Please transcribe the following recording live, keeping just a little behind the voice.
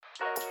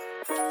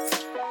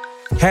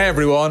Hey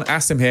everyone,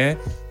 Asim here.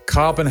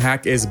 Carbon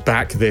Hack is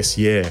back this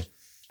year.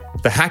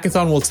 The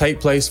hackathon will take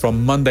place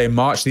from Monday,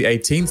 March the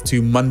 18th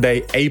to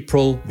Monday,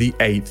 April the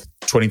 8th,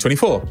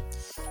 2024.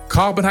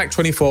 Carbon Hack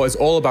 24 is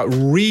all about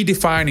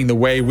redefining the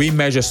way we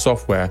measure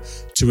software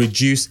to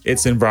reduce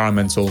its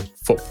environmental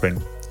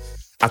footprint.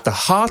 At the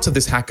heart of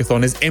this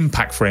hackathon is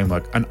Impact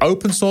Framework, an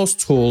open source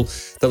tool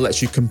that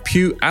lets you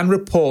compute and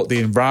report the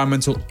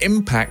environmental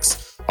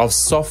impacts of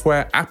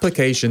software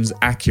applications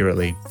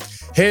accurately.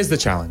 Here's the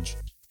challenge.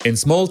 In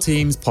small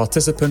teams,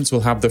 participants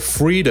will have the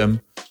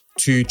freedom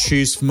to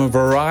choose from a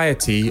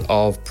variety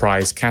of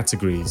prize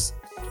categories.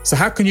 So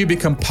how can you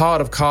become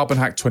part of Carbon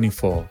Hack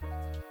 24?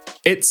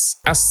 It's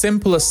as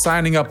simple as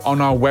signing up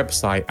on our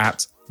website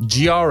at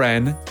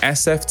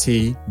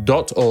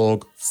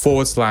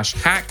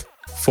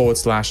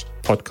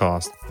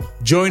grnsft.org/hack/podcast.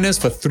 Join us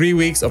for 3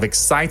 weeks of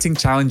exciting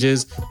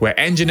challenges where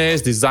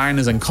engineers,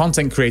 designers, and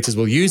content creators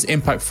will use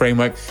Impact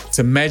Framework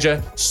to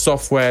measure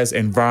software's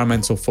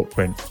environmental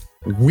footprint.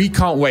 We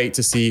can't wait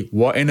to see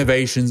what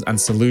innovations and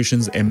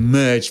solutions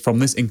emerge from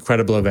this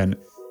incredible event.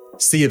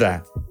 See you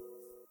there.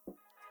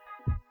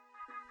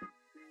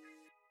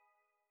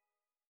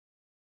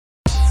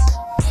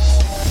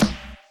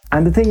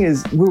 And the thing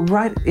is, we're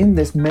right in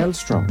this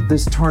maelstrom,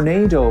 this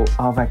tornado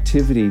of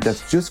activity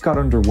that's just got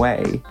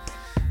underway,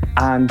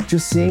 and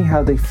just seeing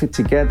how they fit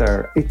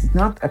together. It's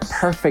not a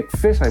perfect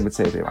fit, I would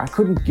say. I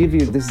couldn't give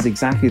you, this is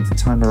exactly the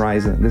time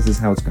horizon, this is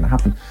how it's going to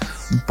happen.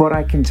 But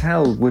I can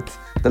tell with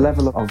the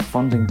level of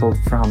funding,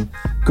 both from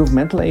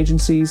governmental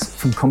agencies,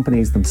 from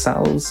companies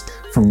themselves,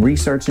 from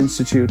research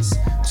institutes,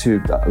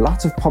 to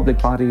lots of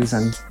public bodies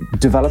and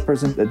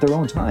developers in their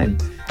own time.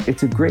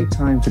 It's a great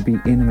time to be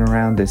in and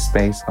around this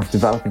space of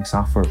developing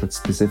software, but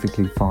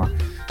specifically for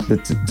the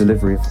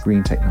delivery of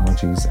green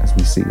technologies as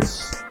we see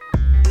it.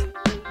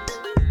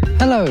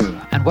 Hello,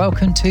 and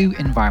welcome to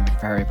Environment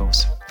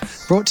Variables,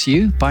 brought to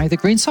you by the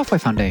Green Software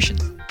Foundation.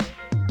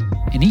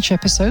 In each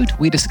episode,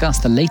 we discuss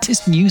the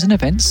latest news and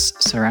events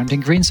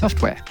surrounding green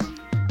software.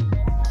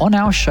 On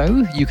our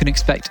show, you can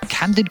expect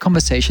candid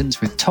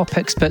conversations with top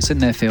experts in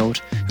their field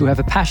who have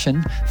a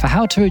passion for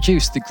how to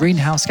reduce the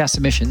greenhouse gas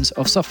emissions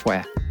of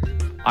software.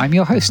 I'm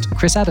your host,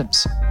 Chris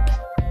Adams.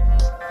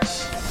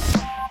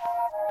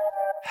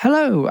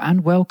 Hello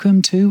and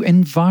welcome to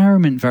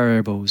Environment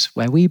Variables,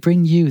 where we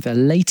bring you the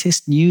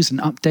latest news and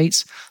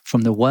updates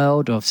from the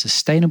world of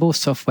sustainable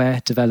software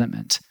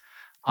development.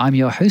 I'm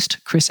your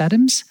host, Chris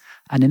Adams,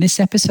 and in this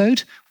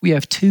episode, we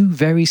have two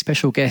very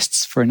special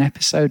guests for an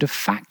episode of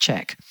Fact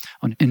Check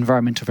on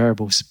environmental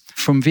variables.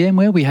 From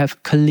VMware, we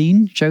have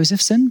Colleen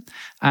Josephson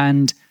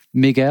and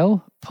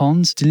Miguel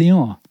Ponce de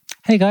Leon.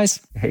 Hey guys.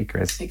 Hey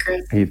Chris. Hey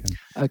Chris. How you doing?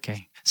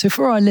 Okay. So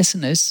for our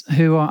listeners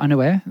who are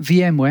unaware,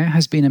 VMware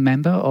has been a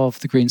member of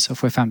the Green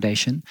Software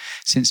Foundation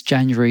since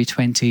January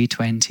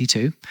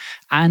 2022.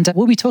 And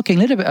we'll be talking a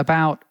little bit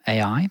about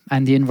AI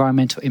and the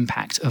environmental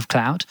impact of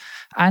cloud.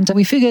 And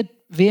we figured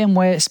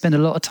VMware spend a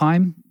lot of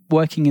time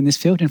working in this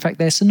field. In fact,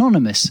 they're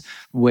synonymous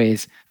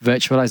with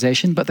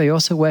virtualization, but they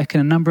also work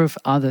in a number of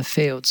other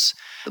fields.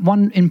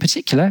 One in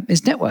particular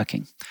is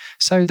networking.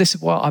 So this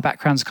is where our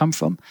backgrounds come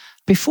from.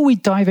 Before we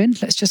dive in,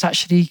 let's just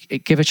actually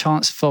give a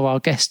chance for our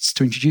guests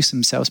to introduce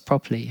themselves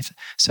properly,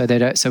 so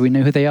we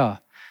know who they are.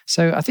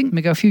 So I think,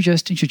 Miguel, if you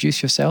just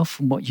introduce yourself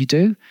and what you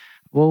do,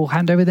 we'll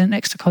hand over then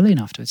next to Colleen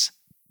afterwards.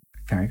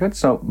 Very good.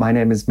 So my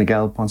name is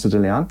Miguel Ponce de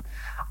Leon.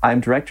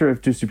 I'm Director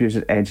of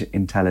Distributed Edge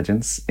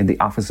Intelligence in the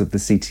Office of the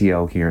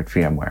CTO here at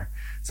VMware.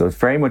 So it's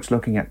very much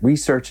looking at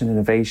research and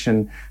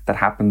innovation that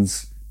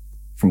happens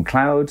from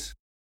cloud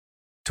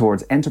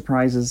towards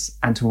enterprises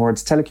and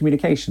towards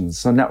telecommunications.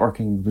 So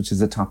networking, which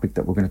is a topic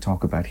that we're going to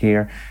talk about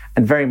here,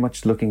 and very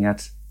much looking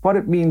at what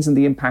it means and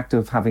the impact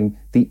of having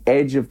the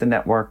edge of the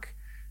network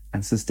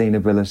and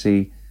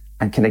sustainability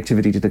and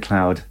connectivity to the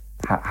cloud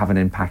have an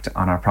impact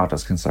on our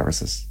products and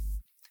services.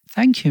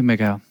 Thank you,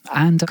 Miguel.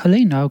 And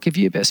Colleen, I'll give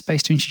you a bit of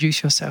space to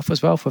introduce yourself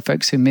as well for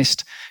folks who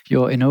missed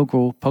your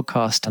inaugural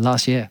podcast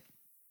last year.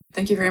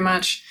 Thank you very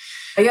much.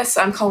 Yes,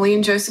 I'm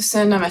Colleen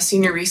Josephson. I'm a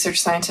senior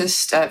research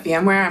scientist at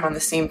VMware. I'm on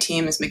the same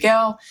team as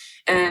Miguel.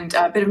 And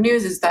a bit of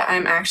news is that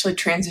I'm actually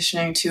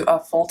transitioning to a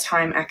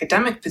full-time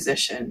academic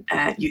position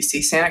at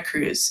UC Santa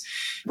Cruz,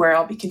 where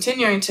I'll be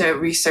continuing to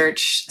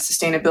research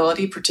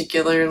sustainability,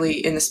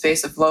 particularly in the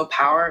space of low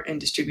power and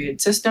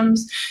distributed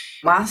systems.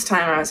 Last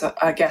time I was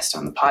a guest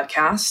on the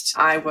podcast,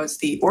 I was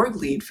the org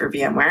lead for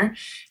VMware,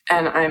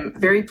 and I'm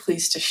very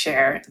pleased to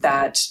share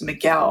that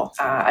Miguel,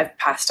 I've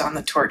passed on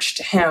the torch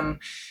to him.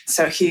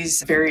 So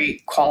he's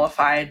very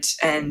qualified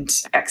and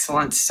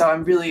excellent. So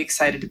I'm really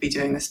excited to be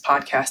doing this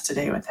podcast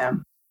today with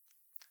him.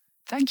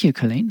 Thank you,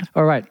 Colleen.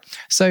 All right.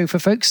 So for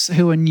folks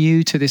who are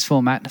new to this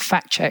format,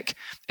 Fact Check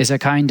is a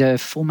kind of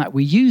format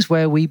we use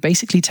where we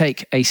basically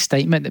take a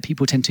statement that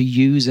people tend to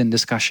use in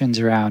discussions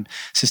around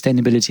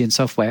sustainability and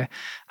software,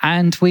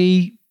 and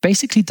we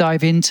basically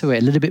dive into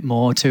it a little bit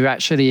more to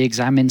actually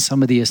examine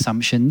some of the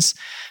assumptions,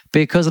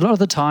 because a lot of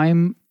the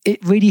time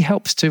it really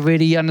helps to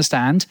really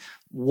understand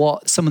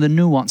what some of the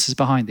nuances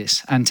behind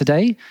this. And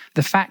today,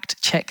 the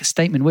fact check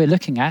statement we're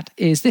looking at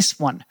is this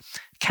one.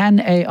 Can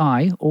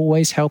AI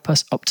always help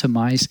us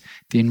optimize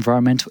the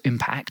environmental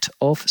impact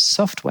of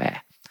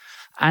software?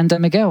 And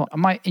Miguel, I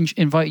might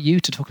invite you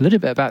to talk a little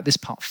bit about this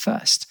part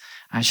first,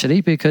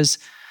 actually, because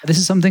this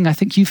is something I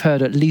think you've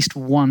heard at least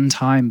one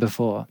time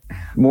before.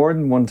 More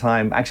than one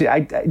time. Actually,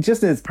 I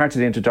just as part of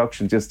the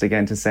introduction, just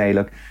again to say,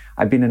 look,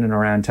 I've been in and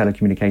around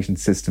telecommunication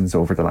systems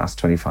over the last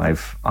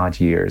 25 odd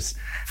years,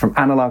 from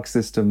analog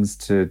systems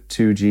to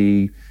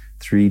 2G,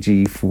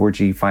 3G,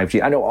 4G,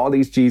 5G. I know all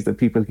these Gs that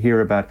people hear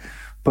about,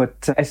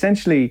 but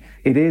essentially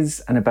it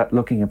is about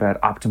looking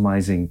about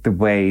optimizing the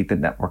way that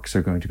networks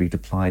are going to be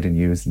deployed and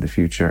used in the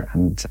future.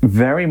 And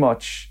very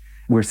much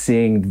we're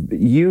seeing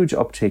huge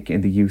uptick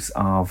in the use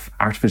of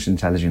artificial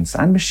intelligence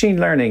and machine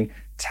learning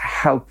to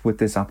help with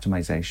this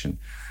optimization.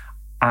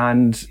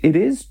 And it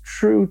is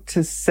true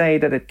to say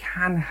that it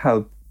can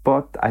help,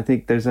 but I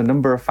think there's a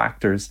number of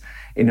factors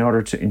in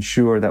order to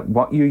ensure that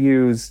what you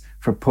use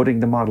for putting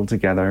the model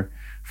together,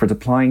 for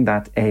deploying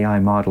that AI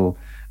model,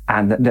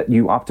 and that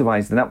you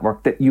optimize the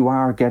network, that you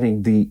are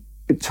getting the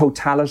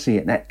totality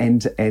and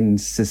end-to-end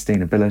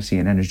sustainability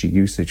and energy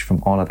usage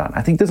from all of that.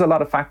 I think there's a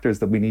lot of factors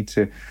that we need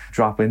to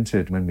drop into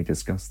it when we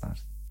discuss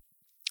that.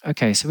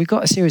 Okay, so we've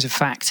got a series of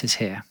factors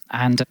here.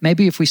 And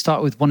maybe if we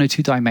start with one or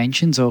two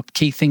dimensions or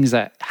key things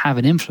that have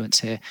an influence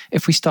here,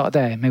 if we start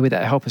there, maybe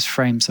that'll help us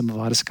frame some of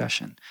our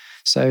discussion.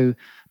 So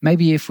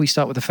maybe if we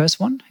start with the first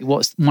one,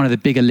 what's one of the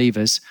bigger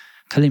levers?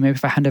 Colleen, maybe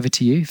if I hand over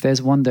to you, if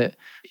there's one that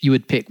you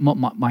would pick, what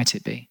might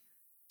it be?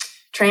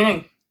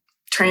 Training.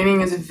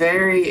 Training is a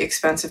very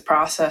expensive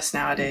process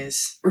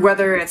nowadays,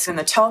 whether it's in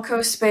the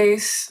telco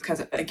space,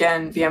 because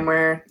again,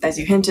 VMware, as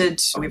you hinted,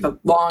 we have a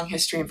long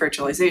history in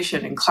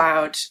virtualization and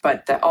cloud,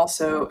 but that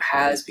also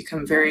has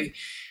become very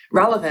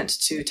relevant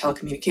to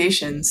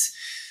telecommunications.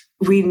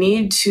 We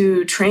need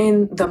to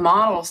train the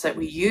models that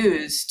we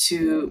use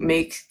to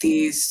make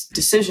these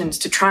decisions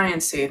to try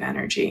and save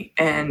energy.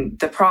 And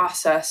the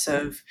process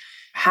of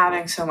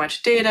having so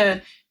much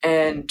data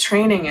and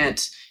training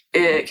it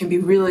can be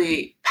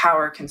really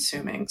power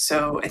consuming.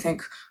 So I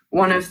think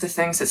one of the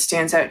things that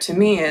stands out to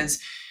me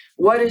is,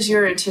 what is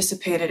your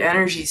anticipated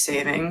energy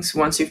savings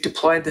once you've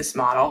deployed this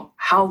model?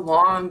 How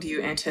long do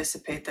you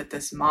anticipate that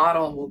this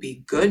model will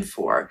be good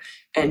for?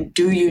 And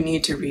do you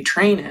need to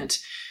retrain it?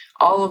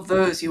 All of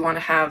those you want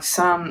to have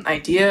some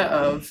idea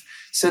of,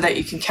 so that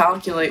you can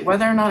calculate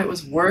whether or not it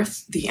was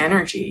worth the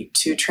energy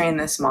to train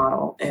this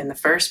model in the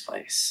first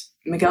place.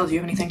 Miguel, do you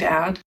have anything to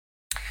add?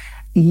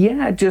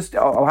 Yeah,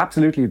 I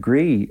absolutely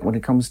agree when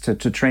it comes to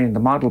training the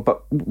model.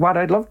 But what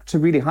I'd love to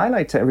really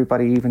highlight to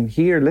everybody even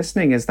here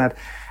listening is that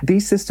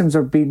these systems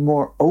are being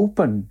more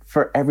open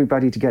for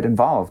everybody to get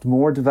involved,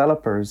 more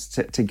developers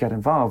to get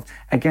involved.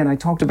 Again, I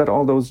talked about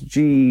all those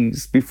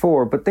Gs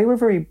before, but they were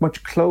very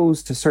much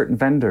closed to certain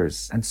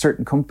vendors and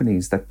certain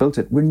companies that built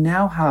it. We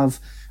now have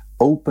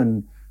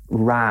open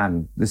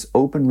RAN, this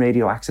open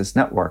radio access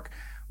network,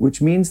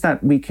 which means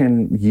that we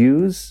can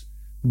use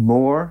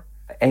more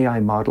AI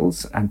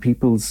models and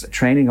people's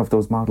training of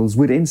those models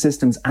within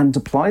systems and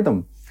deploy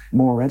them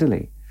more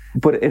readily.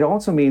 But it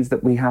also means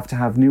that we have to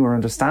have newer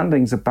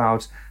understandings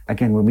about,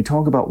 again, when we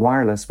talk about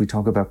wireless, we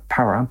talk about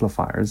power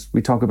amplifiers,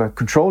 we talk about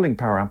controlling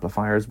power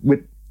amplifiers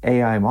with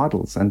AI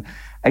models. And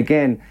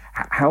again,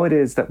 how it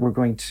is that we're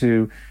going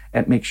to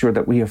make sure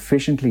that we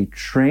efficiently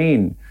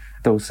train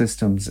those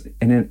systems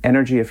in an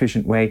energy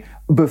efficient way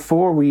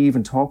before we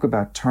even talk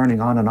about turning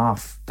on and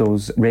off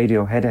those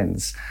radio head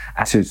ends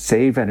to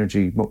save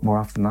energy more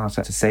often than not,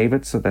 to save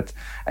it so that,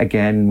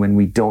 again, when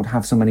we don't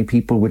have so many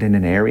people within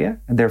an area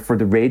and therefore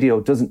the radio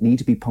doesn't need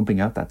to be pumping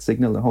out that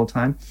signal the whole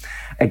time.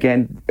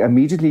 Again,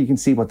 immediately you can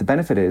see what the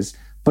benefit is.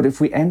 But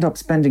if we end up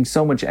spending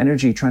so much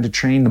energy trying to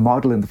train the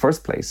model in the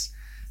first place,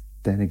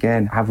 then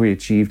again, have we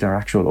achieved our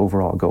actual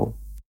overall goal?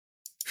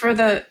 For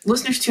the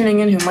listeners tuning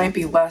in who might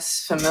be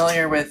less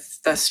familiar with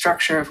the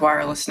structure of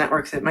wireless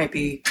networks, it might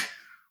be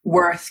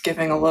worth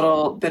giving a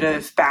little bit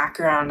of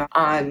background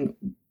on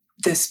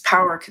this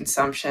power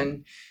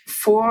consumption.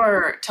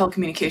 For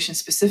telecommunications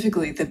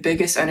specifically, the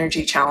biggest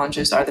energy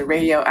challenges are the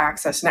radio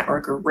access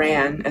network, or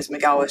RAN, as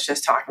Miguel was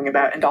just talking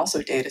about, and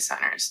also data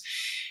centers.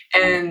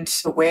 And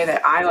the way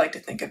that I like to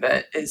think of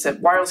it is that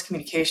wireless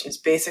communication is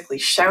basically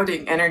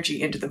shouting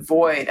energy into the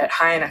void at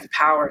high enough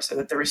power so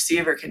that the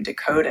receiver can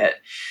decode it.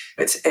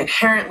 It's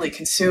inherently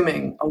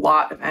consuming a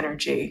lot of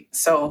energy.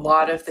 So a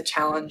lot of the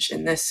challenge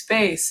in this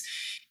space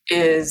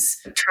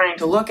is trying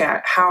to look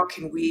at how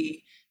can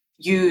we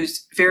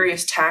use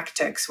various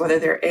tactics, whether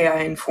they're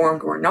AI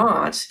informed or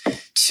not,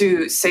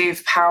 to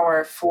save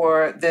power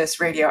for this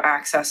radio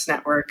access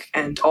network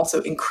and also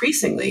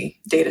increasingly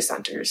data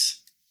centers.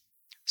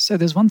 So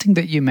there's one thing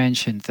that you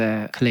mentioned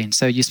there, Colleen.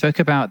 So you spoke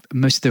about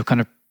most of the kind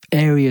of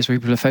areas where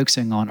people are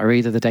focusing on are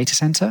either the data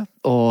center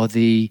or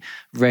the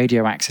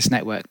radio access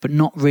network, but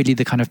not really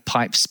the kind of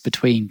pipes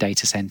between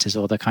data centers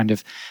or the kind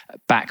of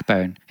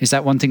backbone. Is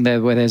that one thing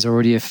there where there's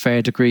already a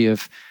fair degree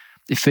of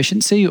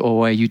efficiency, or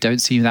where you don't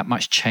see that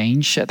much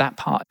change at that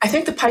part? I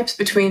think the pipes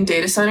between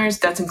data centers,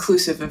 that's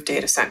inclusive of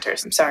data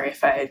centers. I'm sorry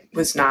if I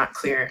was not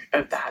clear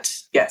of that.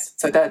 Yes.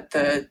 So that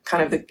the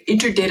kind of the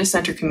inter-data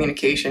center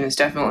communication is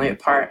definitely a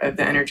part of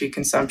the energy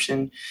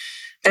consumption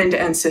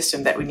end-to-end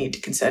system that we need to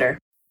consider.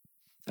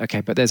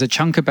 Okay, but there's a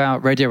chunk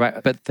about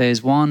but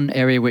there's one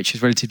area which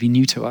is relatively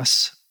new to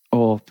us,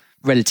 or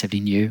relatively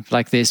new,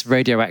 like this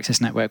radio access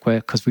network,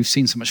 where, because we've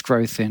seen so much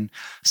growth in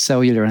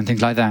cellular and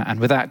things like that, and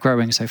with that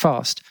growing so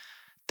fast,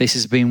 this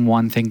has been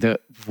one thing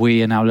that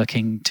we are now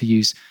looking to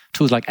use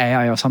tools like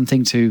AI or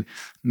something to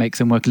make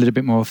them work a little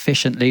bit more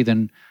efficiently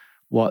than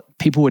what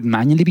people would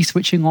manually be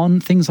switching on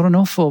things on and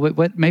off. Or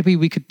maybe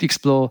we could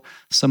explore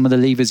some of the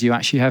levers you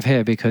actually have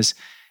here, because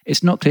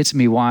it's not clear to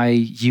me why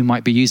you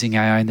might be using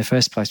AI in the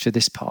first place for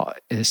this part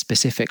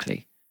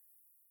specifically.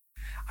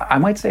 I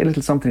might say a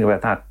little something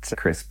about that,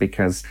 Chris,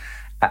 because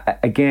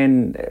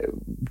again,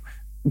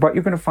 what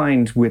you're going to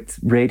find with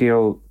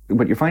radio,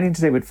 what you're finding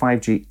today with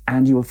 5G,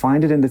 and you will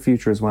find it in the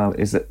future as well,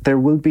 is that there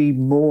will be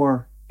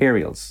more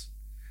aerials.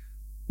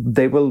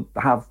 They will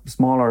have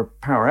smaller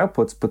power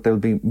outputs, but there'll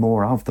be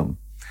more of them.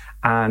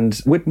 And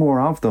with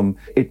more of them,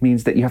 it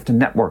means that you have to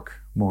network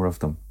more of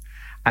them.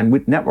 And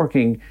with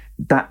networking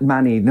that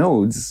many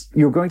nodes,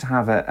 you're going to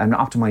have an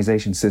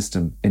optimization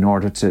system in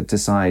order to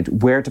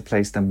decide where to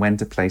place them, when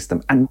to place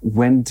them, and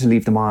when to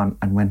leave them on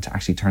and when to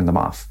actually turn them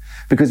off.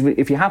 Because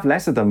if you have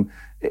less of them,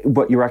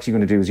 what you're actually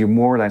going to do is you're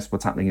more or less,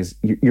 what's happening is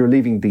you're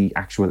leaving the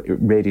actual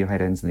radio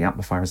head ends and the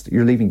amplifiers,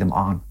 you're leaving them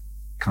on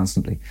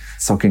constantly,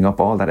 soaking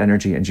up all that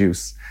energy and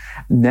juice.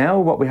 Now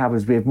what we have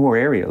is we have more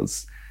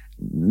aerials,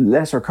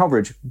 lesser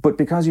coverage, but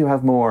because you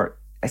have more,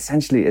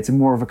 essentially, it's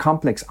more of a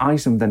complex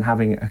item than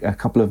having a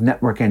couple of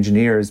network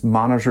engineers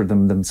monitor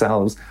them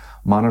themselves,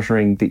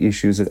 monitoring the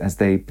issues as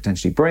they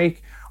potentially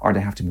break or they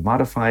have to be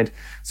modified.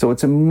 So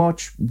it's a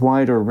much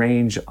wider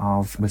range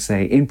of, let's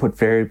say, input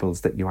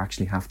variables that you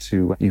actually have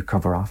to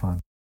cover off on.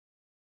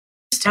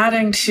 Just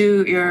adding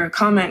to your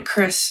comment,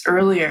 Chris,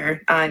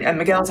 earlier, and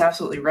Miguel's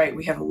absolutely right,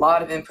 we have a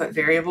lot of input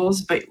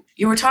variables, but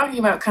you were talking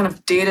about kind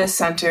of data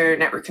center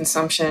network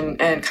consumption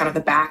and kind of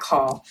the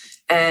backhaul.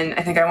 And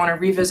I think I want to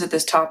revisit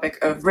this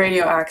topic of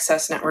radio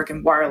access network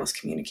and wireless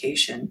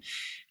communication.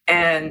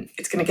 And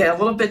it's going to get a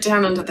little bit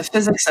down into the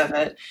physics of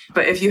it.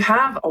 But if you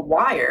have a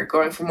wire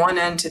going from one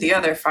end to the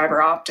other,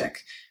 fiber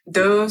optic,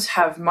 those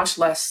have much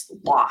less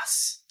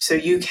loss. So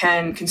you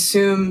can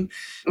consume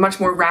much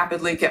more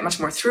rapidly, get much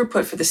more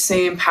throughput for the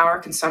same power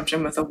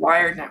consumption with a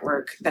wired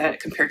network that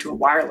compared to a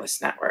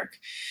wireless network.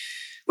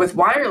 With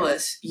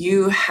wireless,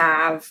 you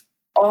have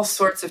all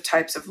sorts of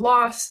types of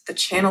loss. The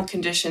channel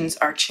conditions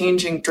are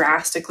changing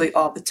drastically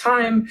all the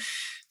time.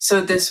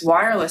 So this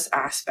wireless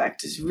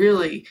aspect is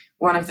really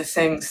one of the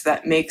things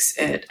that makes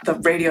it, the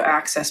radio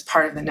access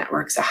part of the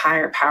networks, a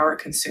higher power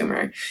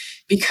consumer,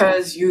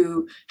 because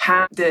you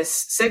have this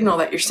signal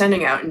that you're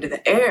sending out into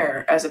the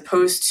air as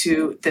opposed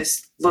to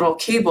this little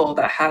cable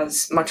that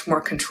has much more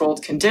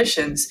controlled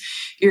conditions.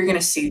 You're going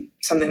to see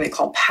something they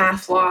call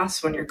path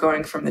loss when you're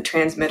going from the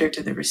transmitter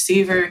to the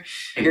receiver.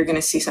 You're going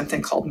to see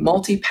something called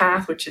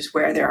multipath, which is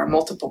where there are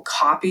multiple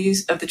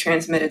copies of the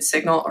transmitted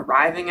signal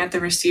arriving at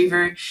the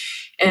receiver.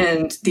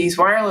 And these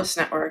wireless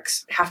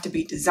networks have to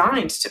be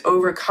designed to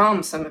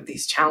overcome some of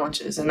these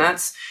challenges. And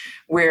that's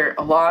where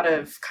a lot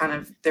of kind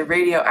of the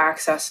radio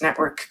access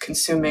network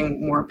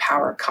consuming more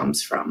power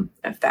comes from,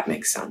 if that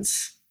makes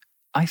sense.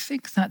 I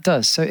think that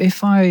does. So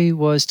if I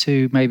was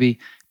to maybe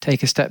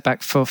take a step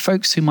back for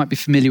folks who might be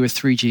familiar with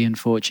 3G and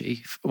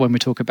 4G, when we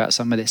talk about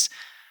some of this,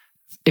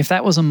 if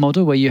that was a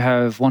model where you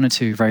have one or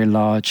two very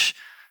large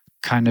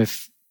kind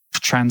of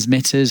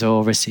transmitters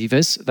or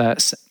receivers,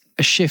 that's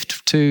a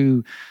shift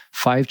to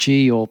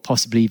 5G or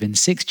possibly even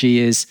 6G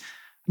is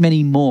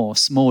many more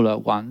smaller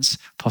ones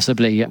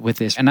possibly with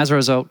this. And as a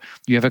result,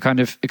 you have a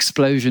kind of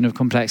explosion of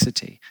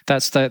complexity.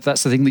 That's the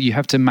thing that you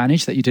have to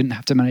manage that you didn't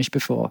have to manage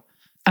before.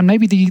 And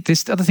maybe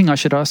this other thing I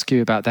should ask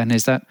you about then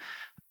is that,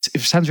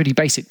 it sounds really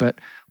basic, but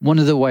one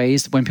of the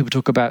ways when people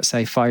talk about,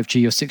 say,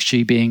 5G or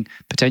 6G being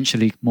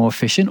potentially more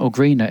efficient or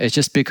greener is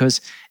just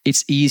because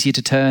it's easier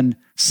to turn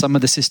some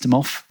of the system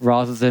off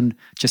rather than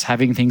just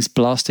having things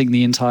blasting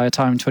the entire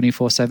time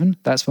 24/7.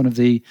 That's one of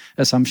the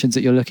assumptions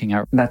that you're looking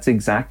at. That's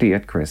exactly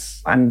it,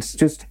 Chris. And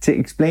just to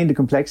explain the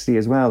complexity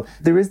as well,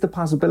 there is the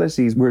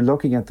possibilities. We're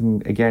looking at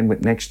them again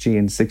with next G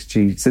and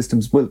 6G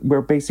systems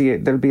where basically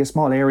there'll be a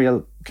small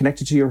aerial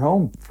connected to your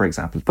home, for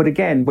example. But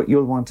again, what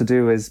you'll want to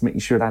do is making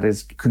sure that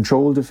is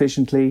controlled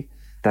efficiently,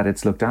 that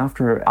it's looked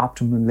after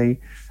optimally.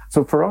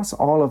 So for us,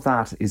 all of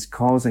that is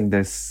causing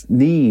this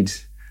need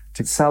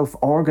to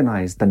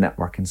self-organize the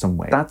network in some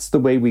way. That's the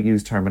way we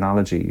use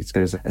terminology.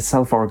 There's a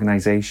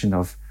self-organization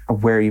of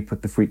where you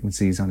put the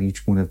frequencies on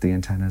each one of the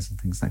antennas and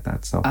things like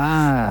that. So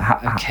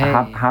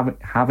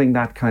having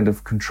that kind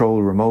of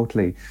control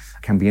remotely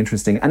can be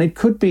interesting. And it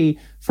could be,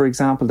 for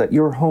example, that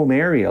your home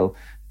aerial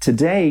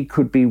today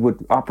could be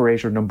with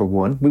operator number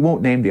one. We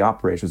won't name the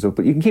operators,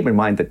 but you can keep in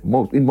mind that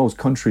in most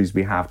countries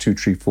we have 2,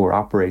 3, 4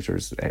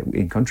 operators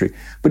in country.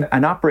 But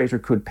an operator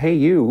could pay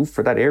you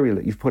for that aerial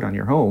that you've put on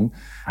your home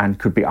and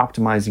could be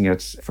optimizing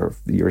it for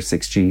your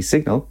 6G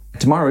signal.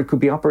 Tomorrow it could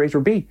be operator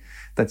B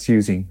that's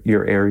using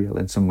your aerial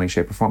in some way,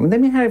 shape or form. And they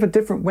may have a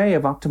different way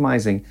of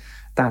optimizing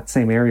that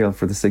same aerial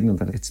for the signal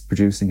that it's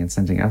producing and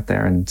sending out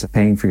there and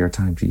paying for your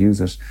time to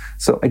use it.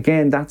 So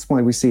again, that's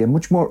why we see a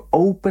much more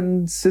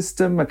open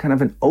system, a kind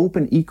of an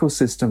open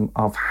ecosystem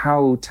of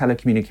how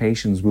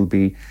telecommunications will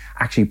be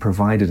actually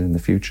provided in the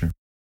future.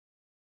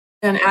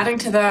 And adding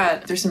to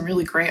that, there's some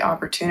really great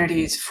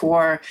opportunities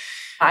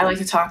I like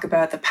to talk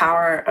about the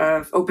power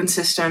of open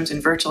systems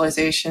and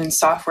virtualization,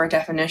 software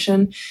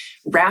definition,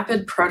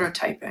 rapid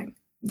prototyping.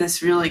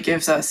 This really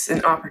gives us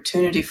an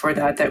opportunity for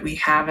that we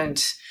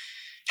haven't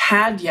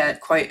had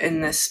yet quite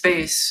in this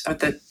space of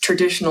the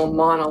traditional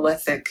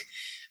monolithic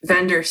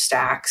vendor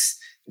stacks.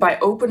 By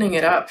opening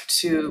it up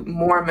to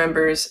more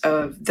members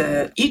of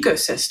the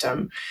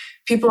ecosystem,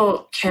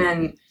 people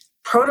can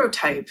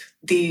prototype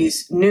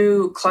these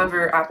new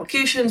clever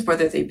applications,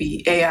 whether they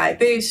be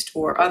AI-based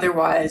or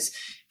otherwise,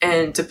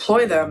 and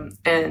deploy them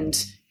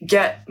and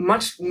get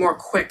much more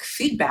quick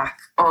feedback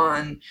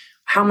on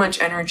how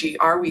much energy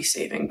are we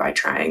saving by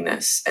trying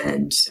this,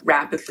 and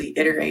rapidly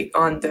iterate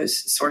on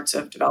those sorts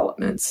of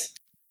developments.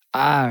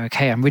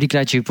 Okay. I'm really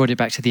glad you brought it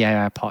back to the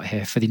AI part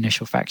here for the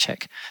initial fact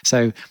check.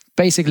 So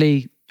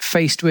basically,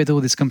 faced with all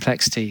this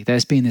complexity,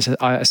 there's been this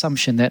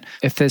assumption that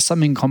if there's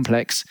something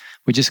complex,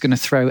 we're just going to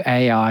throw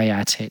AI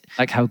at it,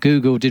 like how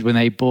Google did when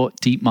they bought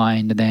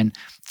DeepMind and then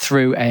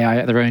threw AI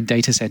at their own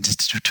data centers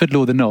to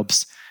twiddle all the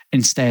knobs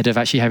instead of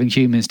actually having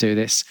humans do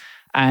this.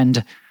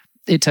 And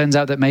it turns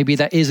out that maybe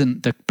that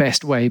isn't the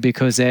best way,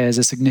 because there's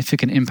a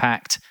significant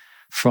impact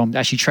from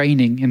actually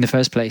training in the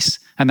first place.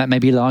 And that may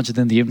be larger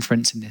than the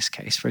inference in this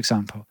case, for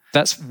example.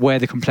 That's where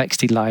the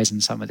complexity lies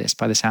in some of this,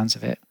 by the sounds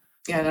of it.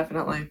 Yeah,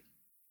 definitely.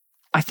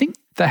 I think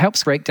that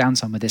helps break down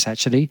some of this,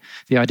 actually.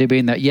 The idea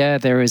being that, yeah,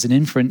 there is an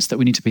inference that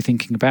we need to be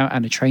thinking about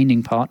and a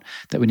training part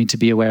that we need to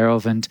be aware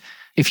of. And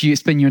if you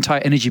spend your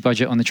entire energy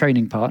budget on the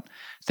training part,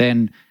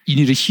 then you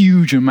need a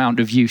huge amount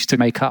of use to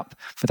make up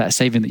for that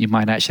saving that you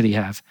might actually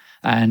have.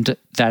 And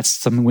that's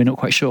something we're not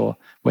quite sure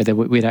whether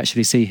we'd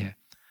actually see here.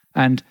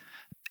 And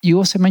you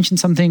also mentioned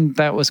something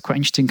that was quite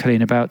interesting,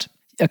 Colleen, about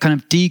a kind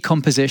of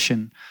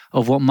decomposition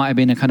of what might have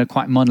been a kind of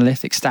quite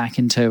monolithic stack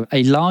into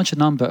a larger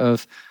number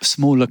of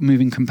smaller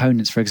moving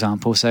components, for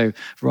example. So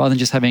rather than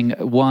just having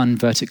one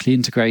vertically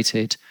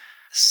integrated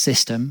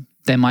system,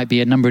 there might be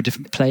a number of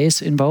different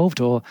players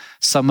involved, or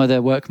some of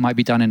the work might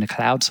be done in a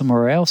cloud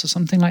somewhere else or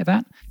something like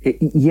that?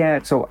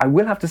 Yeah, so I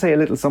will have to say a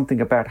little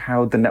something about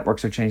how the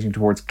networks are changing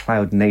towards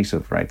cloud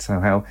native, right? So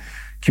how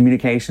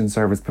communication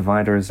service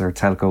providers, or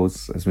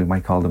telcos, as we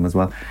might call them as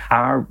well,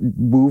 are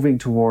moving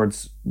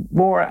towards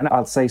more, and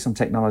I'll say some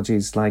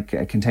technologies like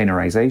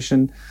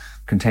containerization,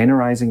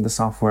 containerizing the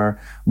software,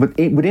 but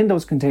within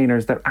those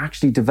containers, they're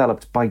actually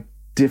developed by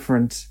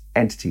different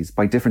entities,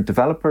 by different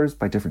developers,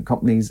 by different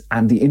companies,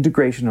 and the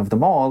integration of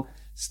them all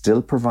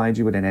still provide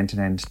you with an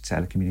end-to-end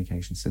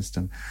telecommunication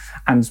system.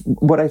 And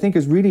what I think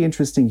is really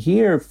interesting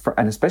here,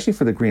 and especially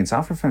for the Green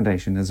Software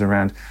Foundation, is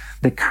around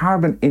the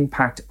carbon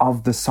impact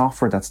of the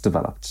software that's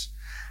developed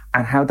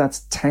and how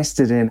that's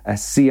tested in a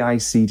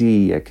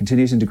CI/CD, a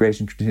continuous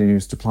integration,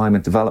 continuous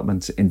deployment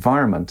development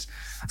environment,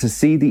 to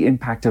see the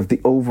impact of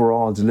the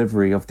overall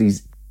delivery of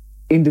these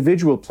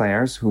individual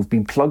players who've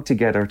been plugged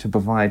together to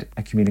provide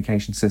a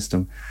communication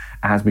system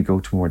as we go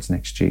towards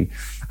next G.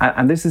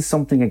 And this is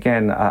something,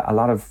 again, a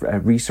lot of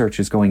research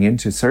is going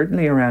into,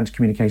 certainly around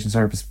communication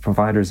service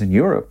providers in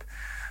Europe.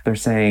 They're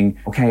saying,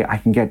 okay, I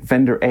can get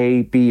vendor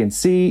A, B, and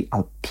C,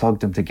 I'll plug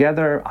them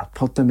together, I'll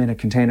put them in a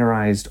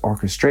containerized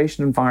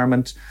orchestration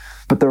environment.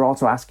 But they're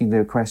also asking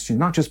the question,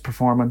 not just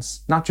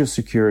performance, not just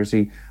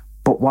security,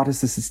 but what is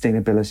the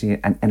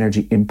sustainability and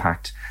energy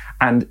impact?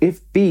 And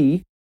if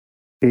B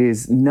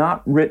is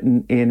not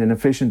written in an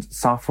efficient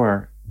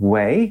software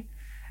way,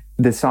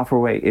 the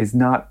software way is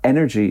not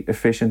energy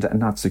efficient and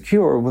not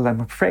secure, well,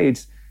 I'm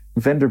afraid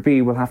vendor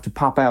B will have to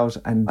pop out,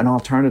 and an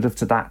alternative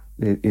to that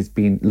is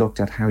being looked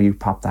at, how you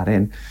pop that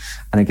in.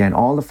 And again,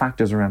 all the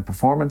factors around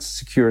performance,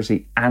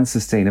 security, and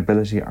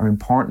sustainability are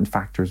important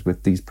factors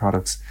with these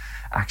products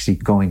actually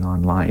going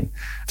online.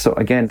 So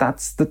again,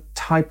 that's the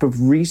type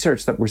of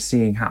research that we're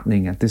seeing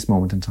happening at this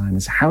moment in time,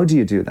 is how do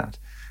you do that?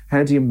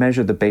 How do you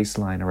measure the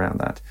baseline around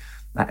that?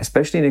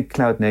 Especially in a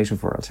cloud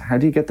native world, how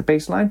do you get the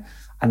baseline?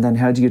 And then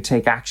how do you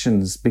take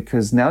actions?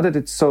 Because now that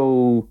it's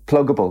so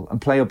pluggable and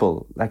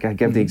playable, like I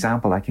gave the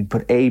example, I can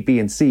put A, B,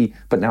 and C,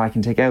 but now I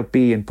can take out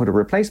B and put a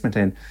replacement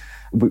in.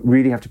 We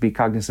really have to be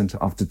cognizant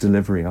of the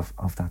delivery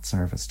of that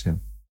service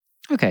too.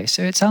 Okay,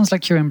 so it sounds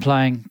like you're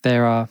implying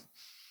there are,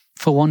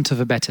 for want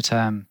of a better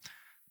term,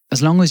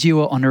 as long as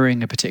you are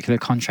honoring a particular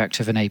contract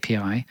of an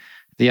API,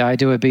 the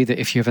idea would be that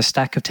if you have a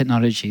stack of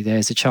technology,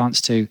 there's a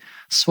chance to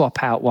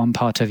swap out one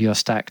part of your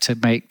stack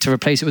to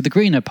replace it with the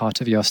greener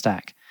part of your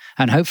stack.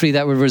 And hopefully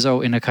that will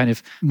result in a kind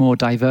of more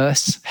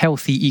diverse,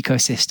 healthy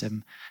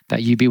ecosystem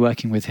that you'd be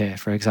working with here,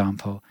 for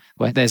example,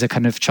 where there's a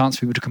kind of chance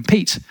for people to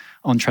compete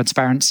on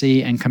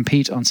transparency and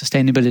compete on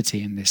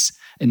sustainability in this,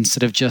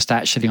 instead of just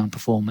actually on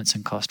performance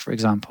and cost, for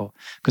example.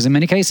 Because in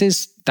many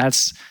cases,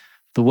 that's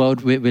the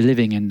world we're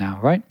living in now,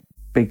 right?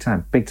 Big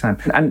time, big time.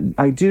 And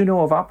I do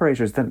know of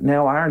operators that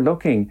now are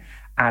looking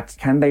at,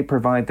 can they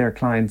provide their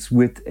clients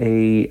with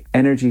a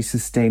energy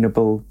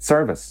sustainable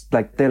service?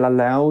 Like, they'll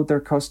allow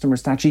their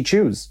customers to actually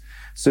choose.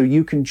 So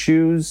you can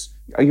choose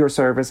your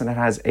service and it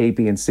has A,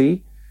 B, and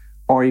C,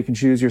 or you can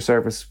choose your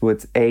service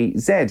with A,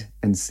 Z,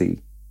 and C.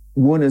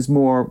 One is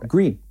more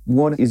green.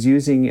 One is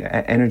using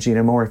energy in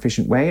a more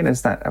efficient way. And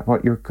is that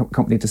what your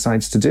company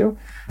decides to do?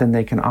 Then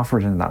they can offer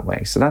it in that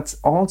way. So that's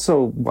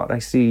also what I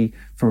see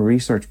from a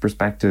research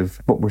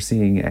perspective, what we're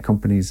seeing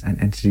companies and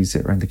entities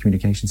around the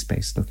communication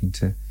space looking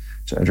to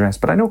address.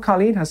 But I know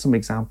Colleen has some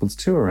examples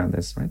too around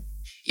this, right?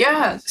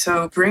 Yeah.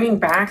 So bringing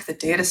back the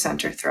data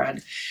center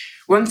thread,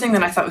 one thing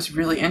that I thought was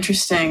really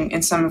interesting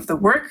in some of the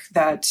work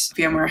that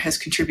VMware has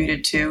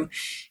contributed to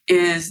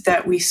is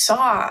that we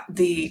saw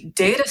the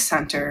data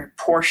center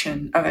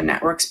portion of a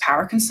network's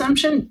power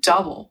consumption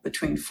double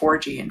between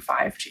 4G and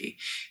 5G.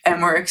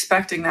 And we're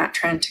expecting that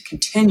trend to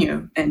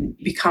continue and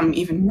become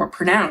even more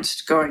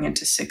pronounced going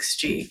into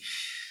 6G.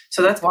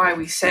 So that's why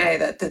we say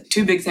that the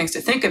two big things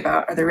to think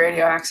about are the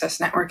radio access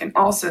network and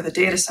also the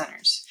data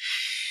centers.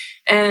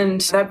 And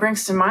that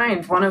brings to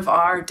mind one of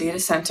our data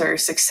center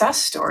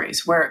success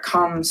stories where it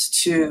comes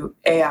to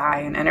AI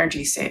and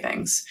energy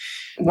savings.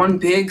 One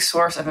big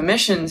source of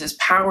emissions is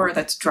power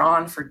that's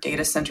drawn for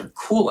data center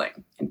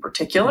cooling in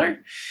particular.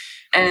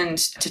 And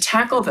to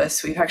tackle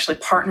this, we've actually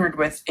partnered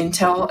with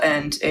Intel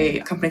and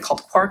a company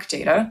called Quark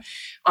Data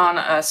on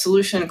a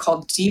solution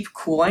called Deep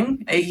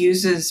Cooling. It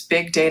uses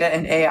big data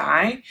and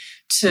AI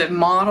to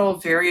model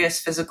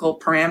various physical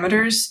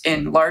parameters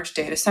in large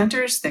data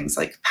centers, things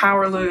like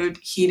power load,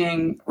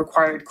 heating,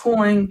 required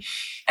cooling.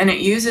 And it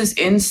uses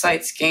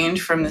insights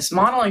gained from this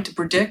modeling to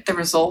predict the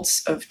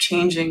results of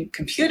changing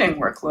computing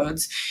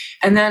workloads,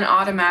 and then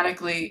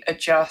automatically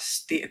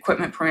adjust the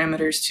equipment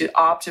parameters to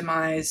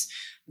optimize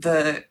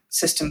the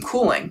system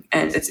cooling.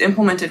 And it's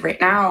implemented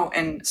right now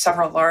in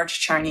several large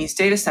Chinese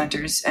data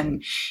centers,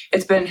 and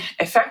it's been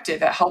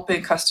effective at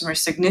helping customers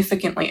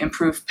significantly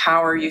improve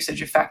power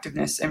usage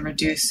effectiveness and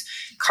reduce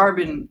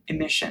carbon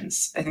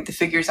emissions. I think the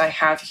figures I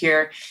have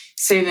here,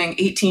 saving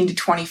 18 to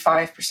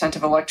 25%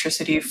 of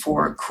electricity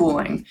for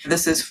cooling.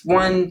 This is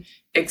one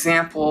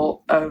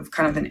example of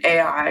kind of an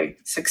AI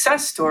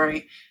success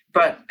story,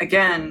 but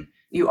again,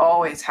 you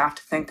always have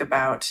to think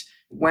about,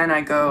 when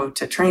I go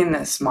to train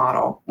this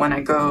model, when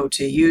I go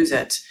to use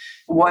it,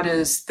 what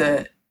is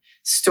the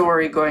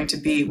story going to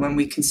be when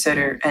we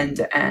consider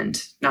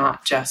end-to-end,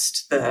 not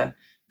just the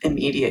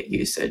immediate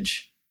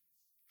usage?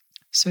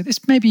 So this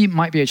maybe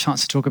might be a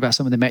chance to talk about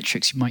some of the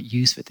metrics you might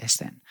use for this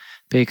then.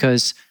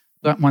 Because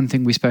one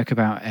thing we spoke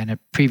about in a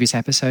previous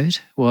episode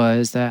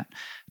was that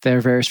there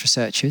are various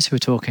researchers who are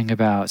talking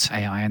about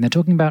AI, and they're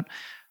talking about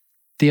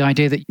the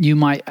idea that you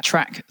might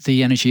track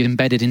the energy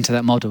embedded into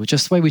that model,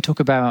 just the way we talk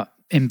about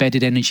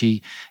embedded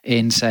energy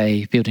in,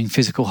 say, building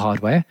physical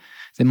hardware.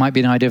 There might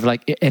be an idea of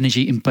like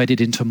energy embedded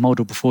into a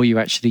model before you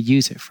actually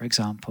use it, for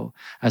example,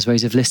 as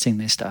ways of listing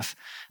this stuff.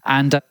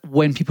 And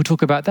when people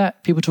talk about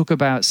that, people talk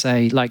about,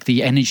 say, like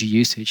the energy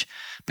usage,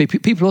 but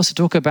people also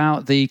talk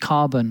about the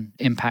carbon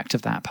impact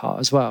of that part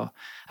as well.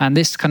 And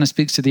this kind of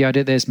speaks to the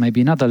idea there's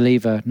maybe another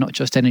lever, not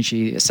just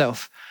energy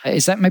itself.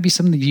 Is that maybe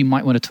something you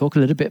might want to talk a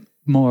little bit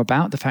more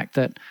about, the fact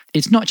that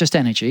it's not just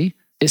energy,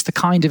 it's the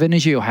kind of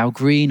energy or how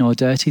green or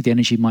dirty the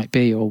energy might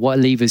be, or what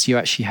levers you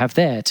actually have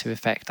there to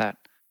affect that?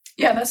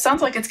 Yeah, that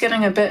sounds like it's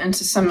getting a bit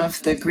into some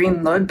of the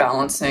green load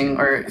balancing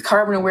or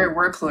carbon-aware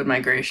workload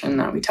migration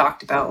that we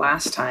talked about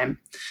last time.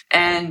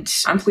 And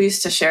I'm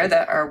pleased to share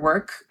that our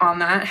work on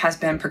that has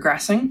been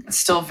progressing. It's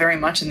still very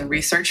much in the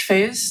research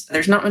phase.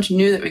 There's not much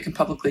new that we can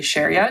publicly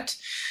share yet.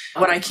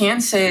 What I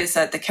can say is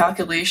that the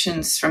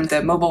calculations from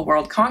the Mobile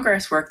World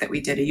Congress work that we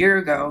did a year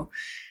ago,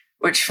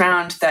 which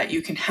found that you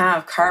can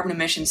have carbon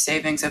emission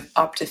savings of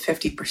up to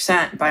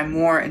 50% by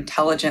more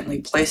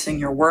intelligently placing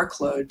your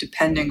workload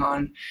depending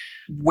on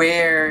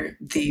where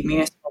the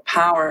municipal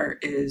power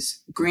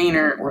is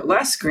greener or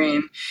less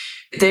green,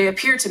 they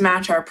appear to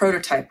match our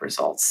prototype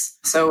results.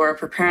 So we're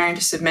preparing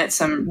to submit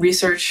some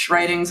research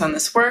writings on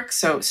this work,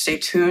 so stay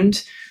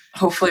tuned.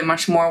 Hopefully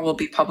much more will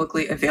be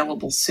publicly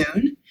available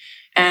soon.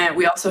 And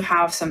we also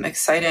have some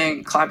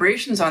exciting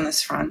collaborations on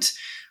this front,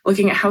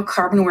 looking at how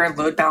carbon-aware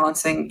load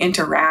balancing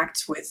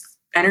interacts with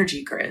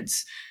energy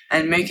grids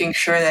and making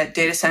sure that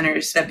data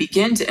centers that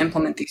begin to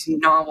implement these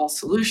novel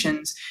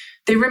solutions,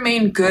 they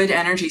remain good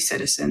energy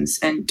citizens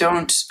and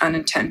don't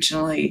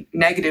unintentionally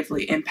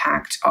negatively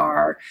impact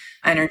our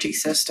energy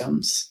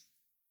systems.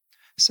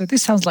 So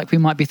this sounds like we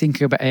might be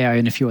thinking about AI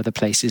in a few other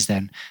places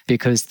then,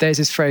 because there's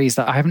this phrase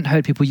that I haven't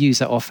heard people use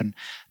that often,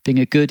 being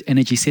a good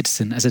energy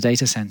citizen as a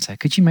data center.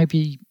 Could you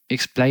maybe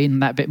explain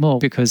that a bit more?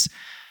 Because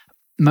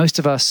most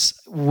of us,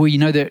 we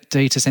know that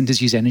data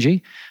centers use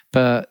energy,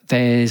 but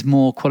there's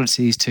more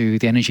qualities to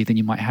the energy than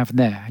you might have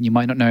there. And you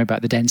might not know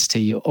about the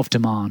density of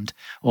demand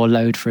or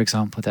load, for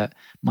example, that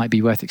might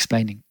be worth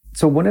explaining.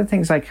 So one of the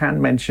things I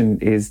can mention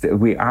is that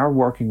we are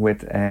working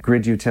with a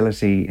grid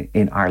utility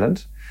in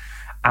Ireland.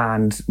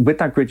 And with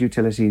that grid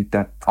utility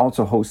that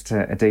also hosts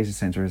a data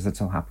center, as it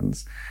so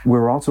happens,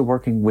 we're also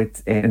working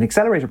with an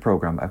accelerator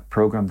program, a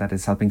program that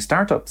is helping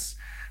startups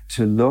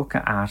to look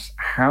at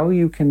how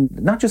you can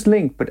not just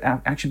link, but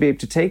actually be able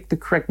to take the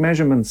correct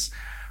measurements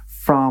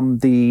from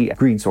the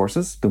green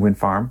sources, the wind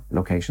farm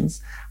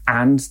locations,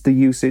 and the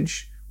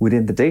usage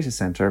within the data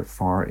center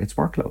for its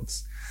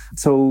workloads.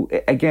 So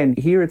again,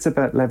 here it's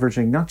about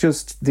leveraging not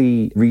just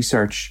the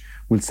research,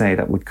 we'll say,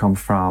 that would come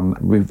from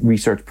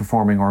research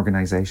performing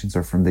organizations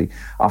or from the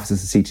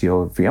offices of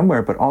CTO of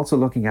VMware, but also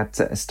looking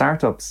at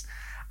startups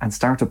and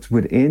startups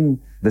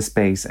within the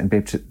space and be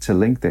able to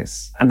link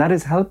this. And that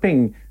is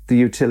helping the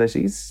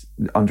utilities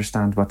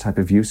understand what type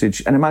of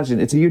usage. And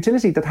imagine it's a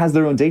utility that has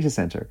their own data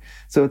center.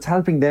 So it's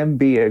helping them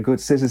be a good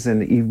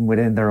citizen even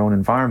within their own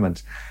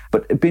environment,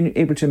 but being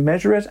able to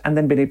measure it and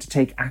then being able to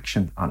take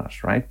action on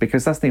it, right?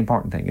 Because that's the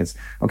important thing is,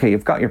 okay,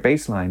 you've got your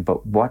baseline,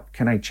 but what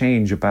can I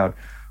change about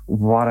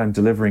what I'm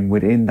delivering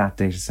within that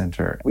data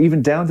center?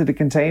 Even down to the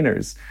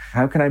containers.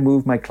 How can I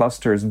move my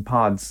clusters and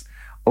pods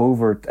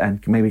over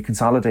and maybe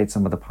consolidate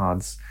some of the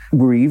pods?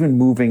 We're even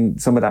moving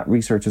some of that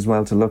research as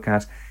well to look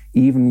at,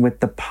 even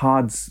with the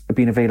pods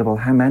being available,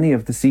 how many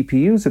of the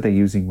CPUs are they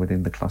using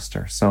within the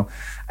cluster? So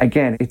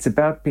again, it's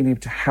about being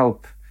able to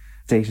help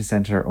data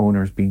center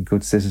owners being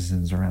good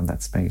citizens around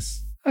that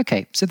space.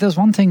 Okay, so there's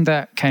one thing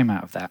that came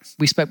out of that.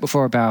 We spoke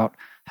before about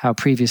how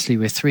previously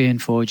with 3 and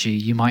 4G,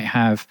 you might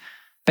have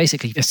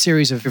basically a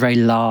series of very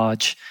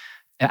large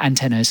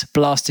antennas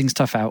blasting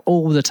stuff out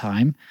all the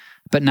time.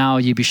 But now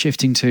you'd be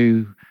shifting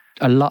to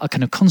a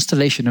kind of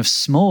constellation of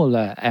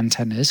smaller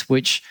antennas,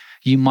 which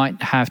you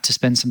might have to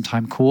spend some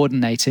time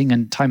coordinating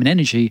and time and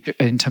energy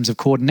in terms of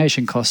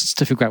coordination costs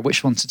to figure out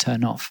which ones to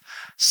turn off.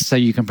 So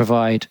you can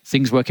provide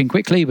things working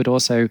quickly, but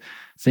also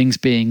things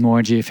being more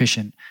energy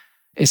efficient.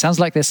 It sounds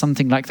like there's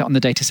something like that on the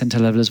data center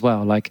level as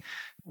well, like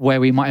where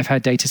we might have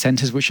had data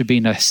centers which have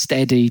been a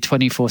steady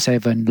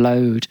 24/7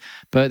 load,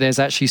 but there's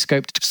actually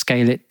scope to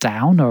scale it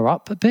down or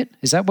up a bit.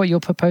 Is that what you're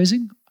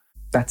proposing?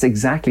 That's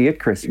exactly it,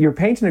 Chris. You're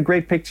painting a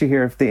great picture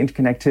here of the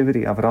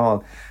interconnectivity of it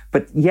all.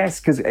 But yes,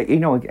 because,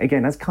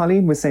 again, as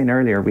Colleen was saying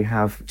earlier, we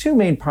have two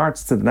main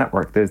parts to the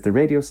network. There's the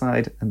radio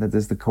side and then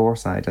there's the core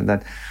side. And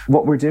that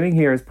what we're doing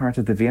here as part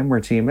of the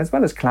VMware team, as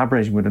well as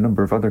collaborating with a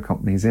number of other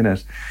companies in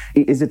it,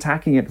 is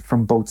attacking it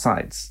from both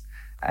sides.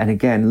 And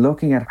again,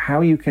 looking at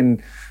how you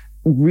can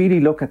really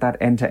look at that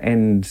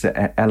end-to-end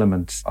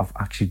element of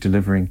actually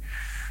delivering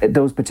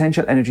those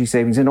potential energy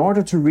savings in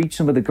order to reach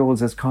some of the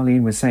goals, as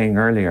Colleen was saying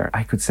earlier.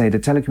 I could say the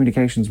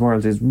telecommunications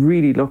world is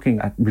really looking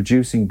at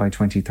reducing by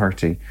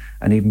 2030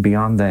 and even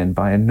beyond then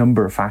by a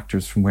number of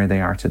factors from where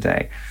they are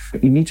today.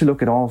 You need to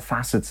look at all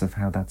facets of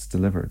how that's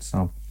delivered.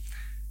 So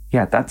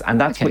yeah, that's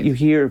okay. What you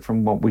hear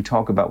from what we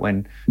talk about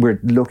when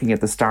we're looking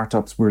at the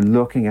startups. We're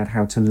looking at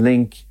how to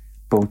link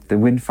both the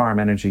wind farm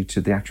energy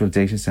to the actual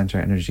data center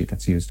energy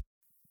that's used.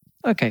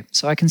 Okay,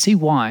 so I can see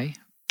why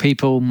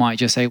people might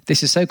just say,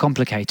 this is so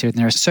complicated and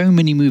there are so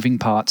many moving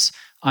parts.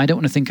 I don't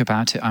want to think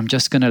about it. I'm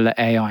just going to let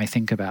AI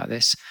think about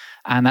this.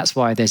 And that's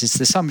why there's this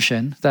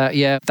assumption that,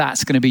 yeah,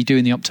 that's going to be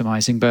doing the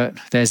optimizing, but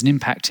there's an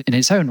impact in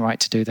its own right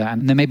to do that.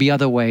 And there may be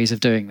other ways of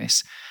doing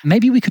this.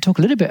 Maybe we could talk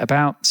a little bit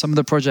about some of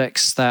the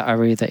projects that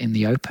are either in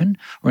the open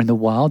or in the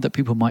wild that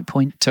people might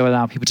point to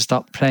allow people to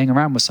start playing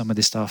around with some of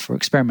this stuff or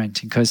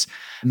experimenting. Because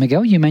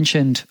Miguel, you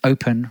mentioned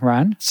Open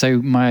RAN.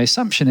 So my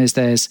assumption is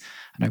there's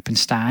an open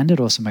standard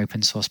or some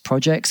open source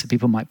projects that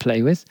people might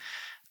play with.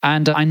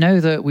 And I know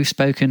that we've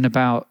spoken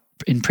about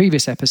in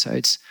previous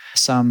episodes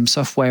some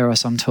software or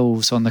some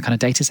tools on the kind of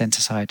data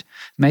center side.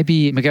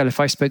 Maybe, Miguel, if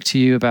I spoke to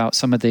you about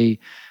some of the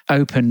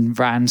open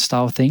RAN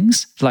style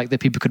things like that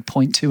people could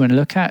point to and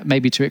look at,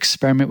 maybe to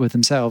experiment with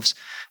themselves,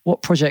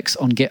 what projects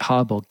on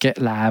GitHub or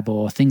GitLab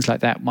or things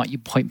like that might you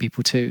point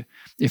people to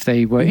if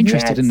they were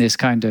interested in this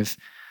kind of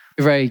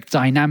very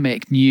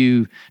dynamic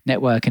new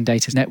network and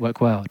data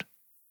network world?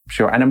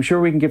 Sure. And I'm sure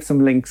we can give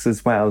some links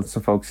as well. So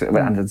folks,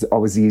 and it's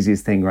always the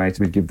easiest thing, right?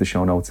 We'll give the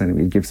show notes and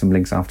we'll give some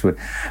links after it.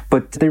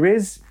 But there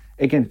is,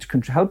 again,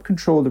 to help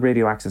control the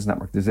radio access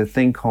network, there's a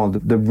thing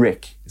called the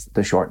RIC, is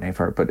the short name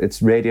for it, but it's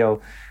the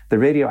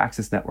Radio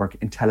Access Network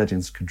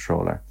Intelligence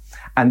Controller.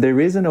 And there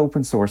is an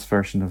open source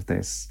version of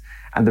this.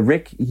 And the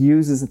RIC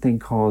uses a thing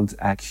called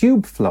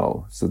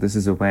Kubeflow. So this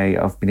is a way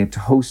of being able to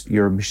host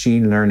your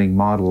machine learning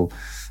model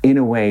in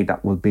a way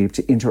that will be able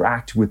to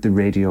interact with the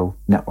radio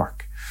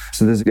network.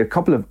 So there's a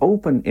couple of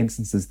open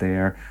instances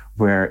there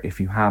where if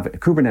you have a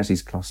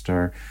Kubernetes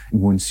cluster,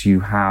 once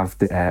you have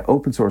the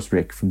open source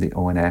RIC from the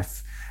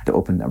ONF, the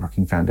Open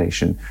Networking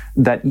Foundation,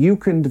 that you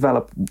can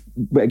develop,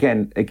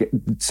 again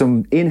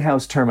some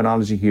in-house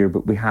terminology here,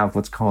 but we have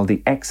what's called the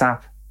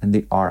XApp and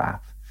the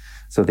RApp.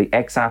 So the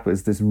XApp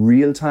is this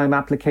real-time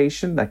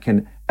application that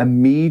can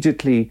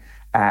immediately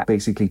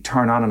basically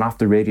turn on and off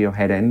the radio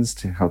head ends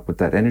to help with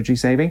that energy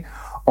saving.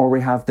 Or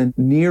we have the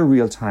near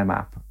real-time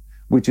app,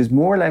 which is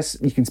more or less,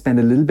 you can spend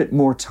a little bit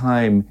more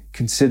time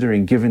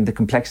considering, given the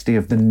complexity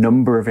of the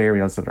number of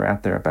aerials that are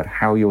out there, about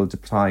how you will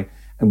deploy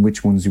and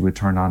which ones you would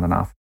turn on and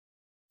off.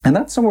 And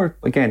that's somewhere,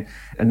 again,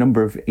 a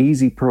number of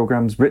easy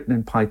programs written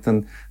in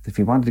Python that if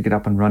you wanted to get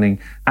up and running.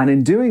 And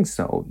in doing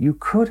so, you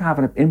could have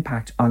an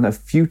impact on a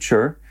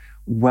future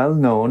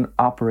well-known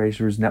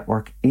operators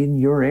network in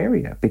your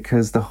area,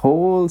 because the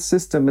whole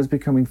system is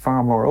becoming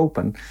far more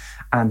open.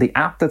 And the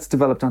app that's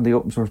developed on the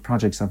open source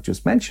projects I've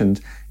just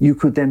mentioned, you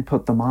could then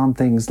put them on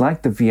things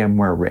like the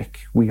VMware RIC.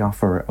 We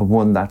offer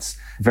one that's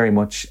very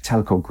much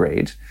telco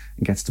grade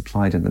and gets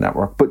deployed in the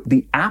network. But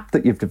the app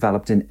that you've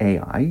developed in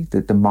AI,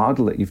 the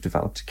model that you've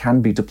developed,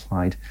 can be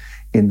deployed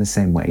in the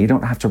same way. You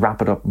don't have to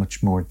wrap it up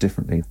much more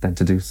differently than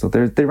to do so.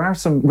 There are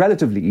some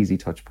relatively easy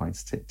touch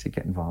points to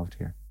get involved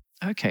here.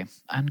 Okay.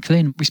 And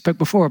Colleen, we spoke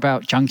before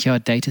about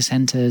junkyard data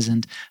centers.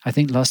 And I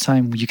think last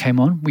time you came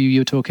on,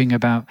 you were talking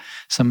about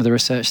some of the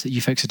research that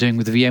you folks are doing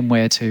with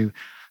VMware to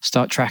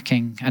start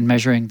tracking and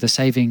measuring the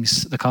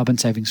savings, the carbon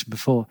savings from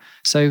before.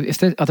 So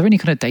are there any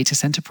kind of data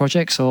center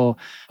projects or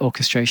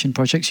orchestration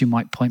projects you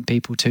might point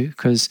people to?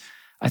 Because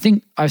I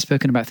think I've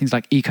spoken about things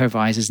like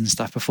eco-visors and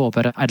stuff before,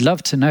 but I'd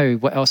love to know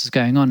what else is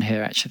going on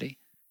here, actually.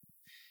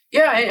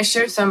 Yeah, I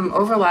shared some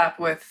overlap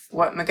with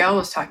what Miguel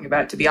was talking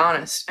about, to be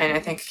honest. And I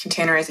think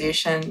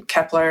containerization,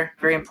 Kepler,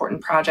 very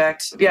important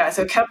project. Yeah,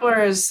 so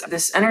Kepler is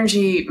this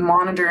energy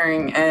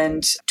monitoring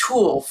and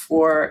tool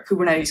for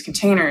Kubernetes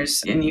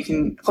containers, and you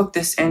can hook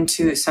this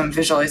into some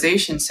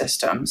visualization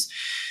systems.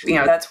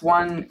 That's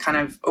one kind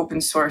of open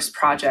source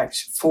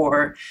project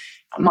for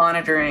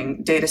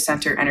monitoring data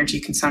center energy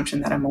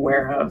consumption that I'm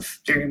aware of.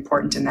 Very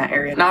important in that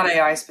area. Not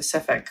AI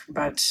specific,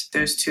 but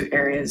those two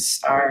areas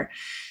are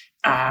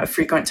a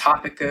frequent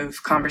topic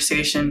of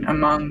conversation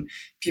among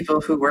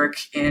people who work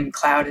in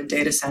cloud and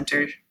data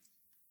centers.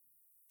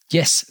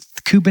 Yes,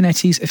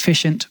 Kubernetes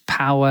Efficient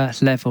Power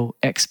Level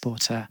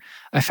Exporter.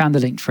 I found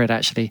the link for it,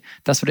 actually.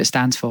 That's what it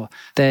stands for.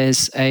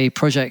 There's a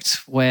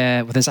project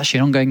where there's actually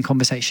an ongoing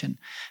conversation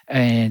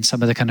in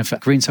some of the kind of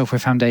Green Software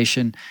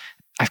Foundation.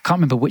 I can't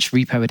remember which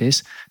repo it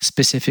is,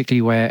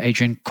 specifically where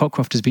Adrian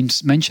Cockcroft has been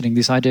mentioning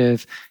this idea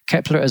of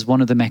Kepler as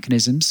one of the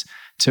mechanisms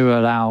to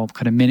allow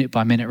kind of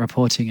minute-by-minute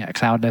reporting at a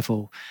cloud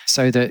level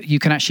so that you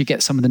can actually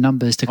get some of the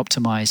numbers to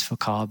optimize for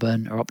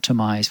carbon or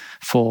optimize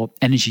for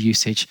energy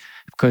usage,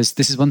 because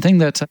this is one thing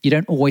that you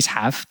don't always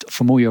have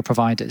from all your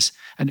providers.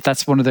 And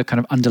that's one of the kind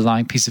of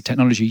underlying pieces of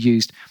technology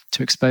used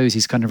to expose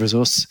these kind of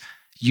resource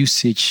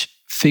usage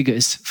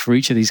figures for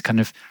each of these kind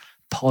of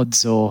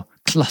pods or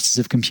clusters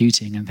of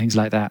computing and things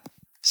like that.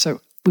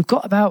 So we've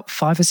got about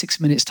 5 or 6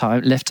 minutes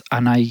time left,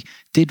 and I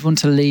did want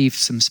to leave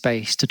some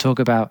space to talk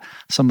about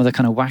some of the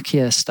kind of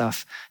wackier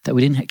stuff that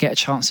we didn't get a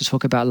chance to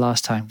talk about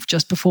last time.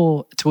 Just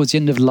before, towards the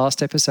end of the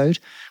last episode,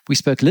 we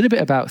spoke a little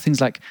bit about things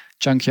like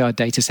junkyard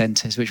data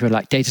centers, which were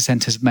like data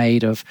centers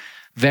made of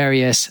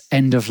various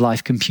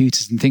end-of-life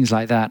computers and things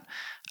like that.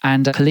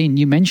 And Colleen,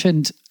 you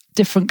mentioned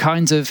different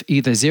kinds of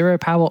either zero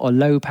power or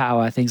low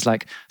power, things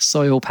like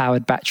soil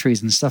powered batteries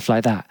and stuff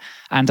like that.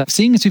 And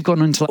seeing as we've gone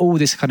into all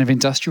this kind of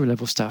industrial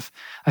level stuff,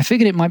 I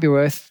figured it might be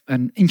worth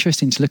and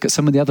interesting to look at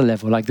some of the other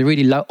level, like the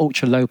really low,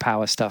 ultra low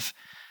power stuff.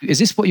 Is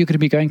this what you're going to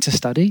be going to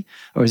study?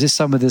 Or is this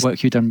some of the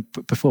work you've done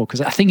before?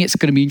 Because I think it's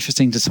going to be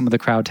interesting to some of the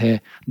crowd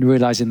here,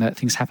 realizing that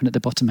things happen at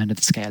the bottom end of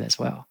the scale as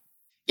well.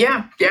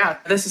 Yeah.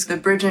 This is the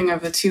bridging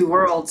of the two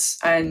worlds,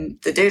 and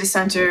the data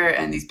center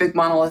and these big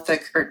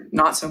monolithic, or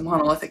not so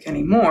monolithic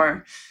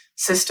anymore,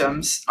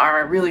 systems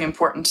are really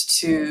important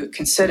to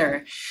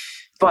consider.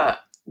 But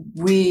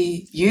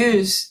we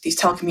use these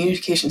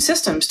telecommunication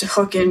systems to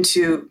hook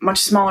into much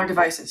smaller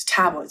devices,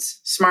 tablets,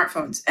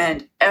 smartphones,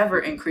 and ever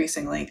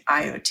increasingly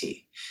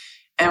IoT.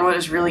 And what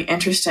is really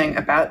interesting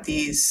about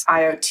these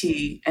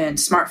IoT and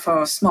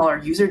smartphone smaller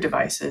user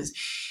devices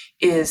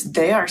is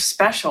they are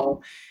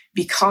special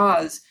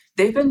because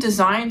they've been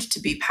designed to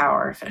be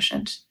power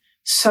efficient.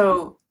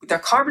 So their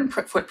carbon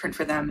footprint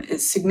for them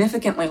is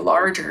significantly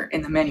larger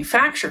in the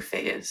manufacture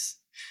phase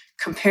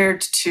compared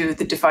to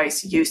the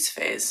device use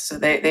phase. So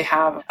they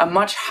have a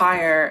much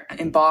higher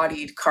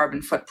embodied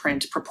carbon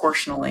footprint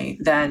proportionally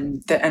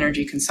than the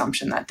energy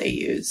consumption that they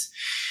use.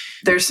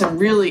 There's some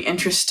really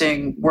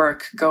interesting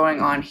work going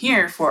on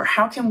here for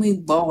how can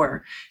we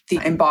lower the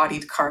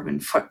embodied carbon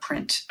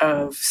footprint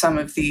of some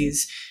of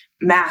these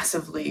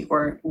massively,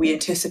 or we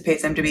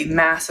anticipate them to be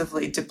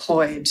massively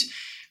deployed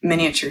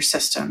miniature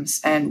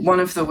systems. And one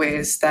of the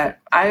ways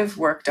that I've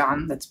worked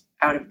on that's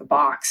out of the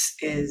box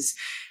is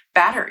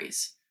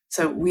batteries.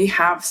 So we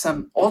have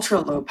some ultra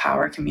low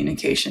power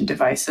communication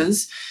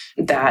devices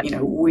that,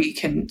 we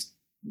can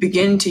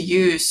begin to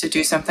use to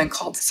do something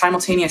called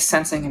simultaneous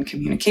sensing and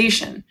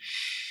communication.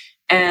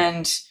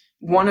 And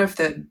one of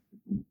the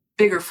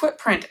bigger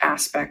footprint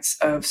aspects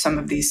of some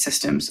of these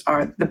systems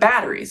are the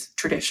batteries,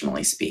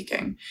 traditionally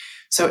speaking.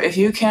 So if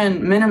you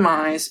can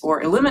minimize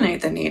or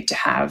eliminate the need to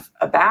have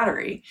a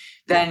battery,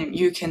 then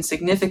you can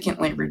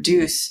significantly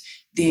reduce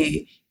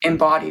the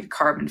embodied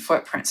carbon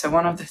footprint. So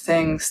one of the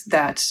things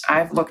that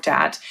I've looked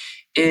at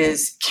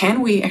is,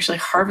 can we actually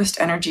harvest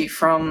energy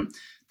from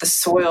the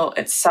soil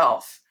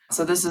itself?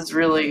 So this is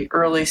really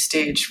early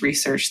stage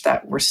research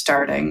that we're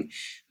starting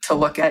to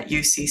look at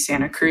UC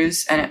Santa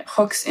Cruz, and it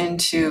hooks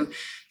into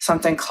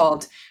something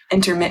called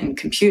intermittent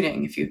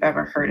computing, if you've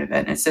ever heard of it.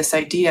 And it's this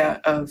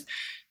idea of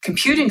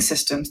computing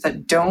systems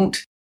that don't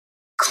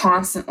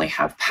constantly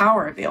have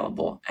power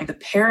available. And the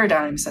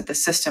paradigms that the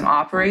system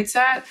operates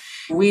at,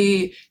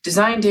 we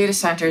design data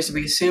centers,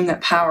 we assume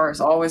that power is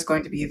always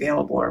going to be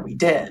available, or we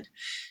did.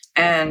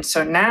 And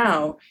so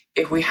now,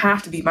 if we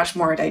have to be much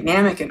more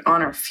dynamic and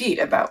on our feet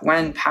about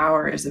when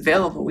power is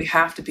available, we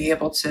have to be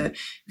able to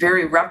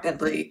very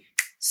rapidly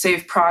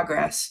save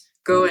progress,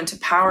 go into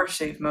power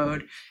save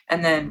mode,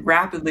 and then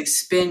rapidly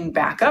spin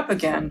back up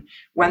again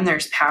when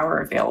there's power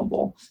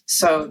available.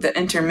 So the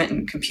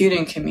intermittent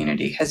computing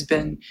community has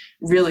been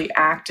really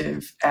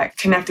active at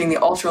connecting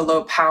the ultra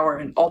low power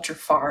and ultra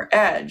far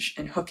edge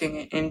and hooking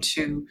it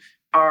into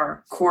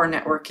our core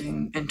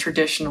networking and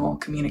traditional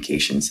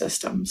communication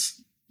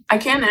systems. I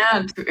can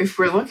add, if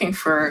we're looking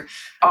for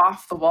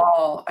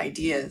off-the-wall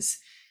ideas,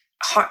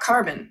 hot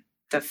carbon.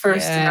 The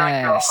first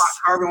inaugural hot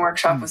carbon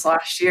workshop was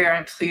last year.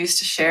 I'm pleased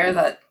to share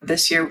that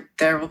this year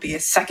there will be a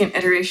second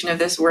iteration of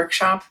this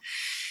workshop.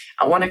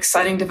 One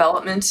exciting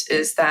development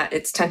is that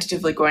it's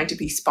tentatively going to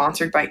be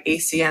sponsored by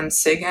ACM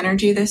SIG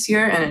Energy this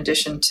year, in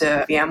addition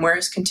to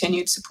VMware's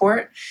continued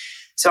support.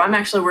 So I'm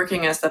actually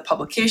working as the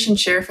publication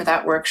chair for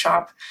that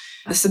workshop.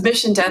 The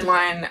submission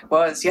deadline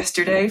was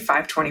yesterday,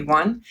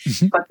 5/21,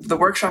 but the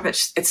workshop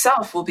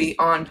itself will be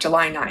on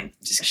July 9th.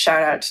 Just a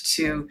shout out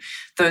to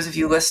those of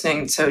you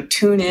listening. So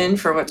tune in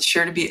for what's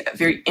sure to be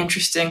very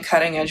interesting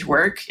cutting edge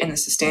work in the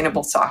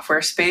sustainable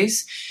software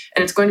space.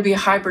 And it's going to be a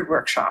hybrid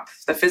workshop.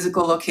 The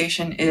physical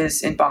location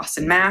is in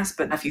Boston, Mass,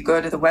 but if you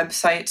go to the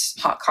website,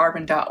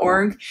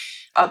 hotcarbon.org,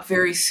 up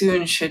very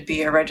soon should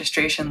be a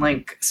registration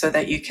link so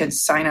that you can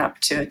sign up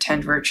to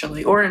attend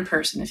virtually or in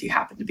person if you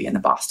happen to be in the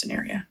Boston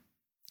area.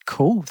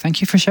 Cool.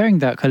 Thank you for sharing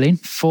that, Colleen.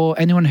 For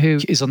anyone who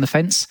is on the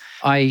fence,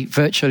 I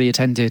virtually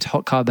attended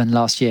Hot Carbon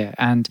last year,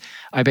 and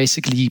I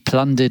basically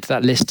plundered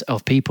that list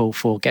of people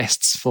for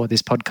guests for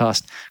this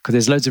podcast because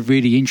there's loads of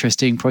really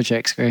interesting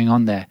projects going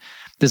on there.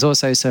 There's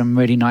also some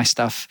really nice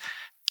stuff.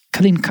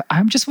 Colleen,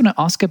 I just want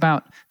to ask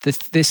about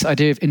this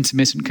idea of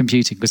intermittent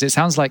computing, because it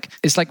sounds like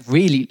it's like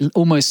really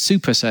almost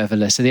super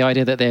serverless. So the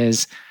idea that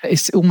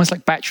it's almost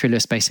like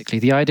batteryless, basically.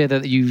 The idea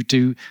that you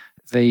do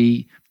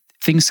the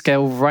things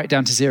scale right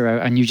down to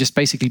zero and you just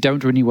basically don't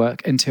do any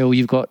work until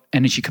you've got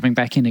energy coming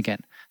back in again.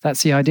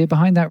 That's the idea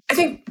behind that? I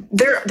think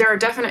there are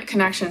definite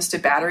connections to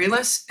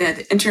batteryless.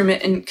 The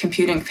intermittent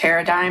computing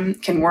paradigm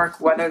can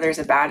work whether there's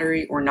a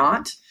battery or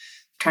not,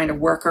 trying to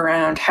work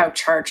around how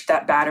charged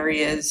that battery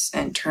is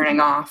and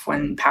turning off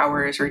when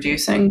power is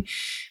reducing.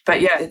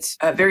 But yeah, it's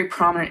a very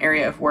prominent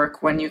area of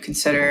work when you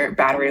consider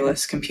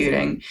batteryless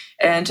computing.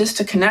 And just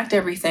to connect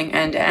everything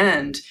end to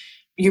end,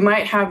 you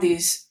might have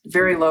these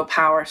very low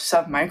power,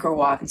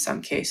 sub-microwatt in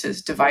some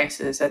cases,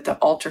 devices at the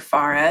ultra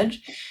far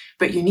edge,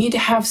 but you need to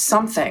have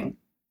something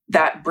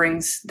that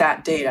brings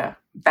that data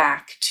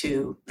back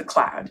to the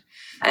cloud.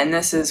 And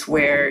this is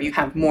where you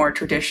have more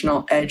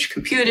traditional edge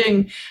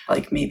computing,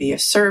 like maybe a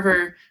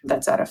server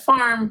that's at a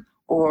farm,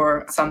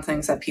 or some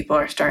things that people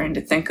are starting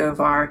to think of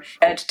are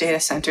edge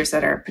data centers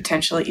that are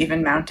potentially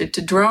even mounted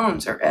to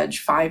drones, or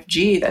edge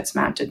 5G that's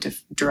mounted to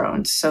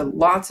drones. So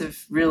lots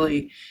of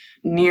really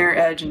near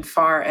edge and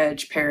far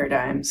edge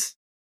paradigms.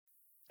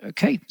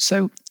 Okay,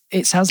 so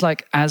it sounds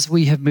like as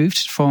we have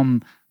moved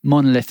from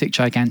monolithic,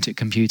 gigantic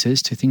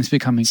computers to things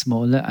becoming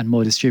smaller and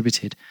more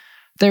distributed,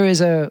 there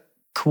is a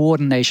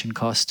coordination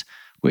cost,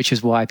 which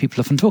is why people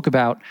often talk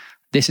about,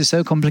 this is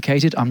so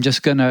complicated, I'm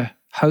just going to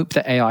hope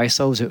that AI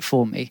solves it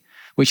for me,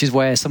 which is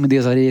where some of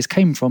these ideas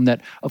came from,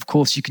 that of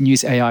course you can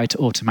use AI to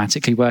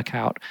automatically work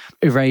out,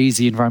 erase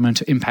the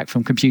environmental impact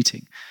from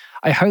computing.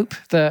 I hope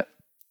that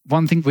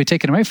one thing we're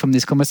taking away from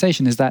this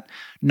conversation is that,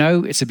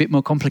 no, it's a bit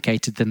more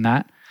complicated than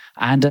that.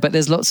 But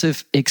there's lots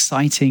of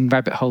exciting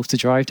rabbit holes to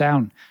drive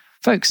down.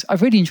 Folks,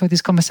 I've really enjoyed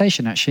this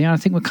conversation, actually. And I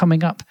think we're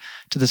coming up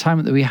to the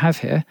time that we have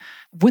here.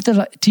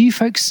 Do you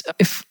folks,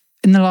 if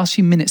in the last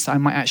few minutes that I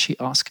might actually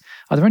ask,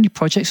 are there any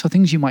projects or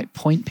things you might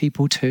point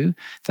people to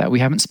that we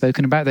haven't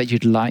spoken about that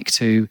you'd like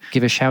to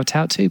give a shout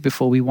out to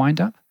before we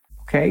wind up?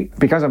 Okay,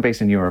 because I'm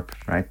based in Europe,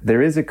 right,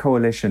 there is a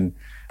coalition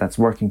that's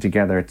working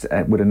together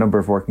with a number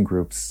of working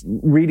groups,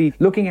 really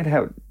looking at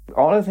how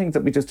all the things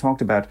that we just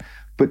talked about,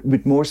 but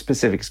with more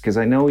specifics, because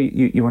I know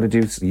you want to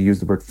you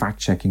use the word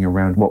fact-checking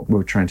around what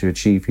we're trying to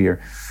achieve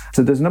here.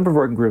 So there's a number of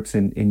working groups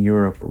in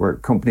Europe where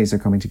companies are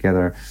coming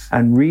together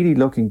and really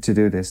looking to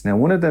do this. Now,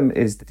 one of them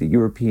is the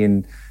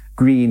European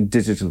Green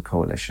Digital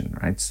Coalition,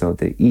 right? So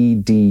the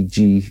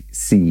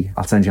EDGC,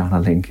 I'll send you on a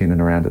link in and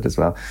around it as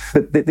well.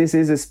 But this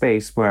is a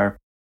space where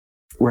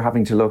we're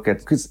having to look at,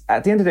 because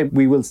at the end of the day,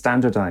 we will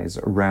standardize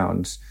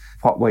around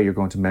what way you're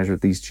going to measure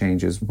these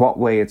changes, what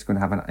way it's going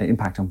to have an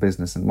impact on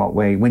business, and what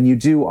way, when you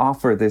do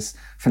offer this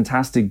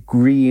fantastic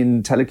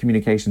green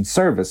telecommunication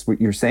service, what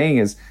you're saying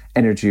is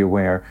energy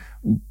aware,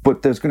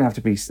 but there's going to have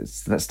to be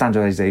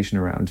standardization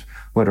around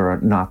whether or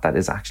not that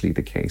is actually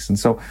the case. And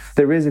so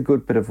there is a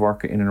good bit of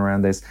work in and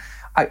around this.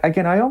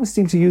 I always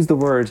seem to use the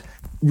word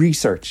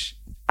research,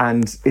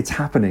 and it's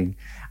happening.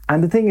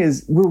 And the thing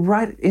is, we're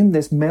right in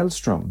this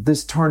maelstrom,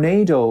 this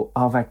tornado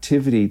of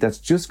activity that's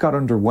just got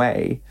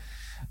underway,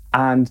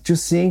 and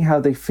just seeing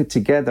how they fit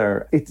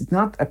together. It's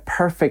not a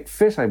perfect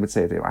fit, I would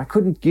say. I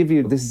couldn't give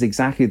you, this is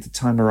exactly the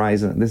time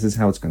horizon, and this is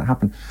how it's going to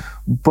happen.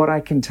 But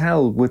I can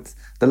tell with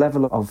the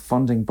level of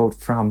funding,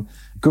 both from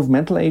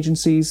governmental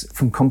agencies,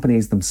 from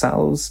companies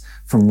themselves,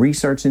 from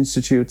research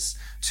institutes,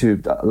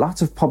 to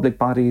lots of public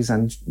bodies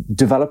and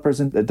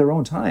developers in their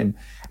own time.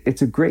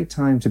 It's a great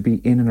time to be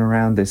in and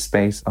around this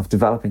space of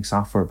developing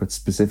software, but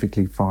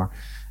specifically for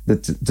the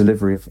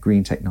delivery of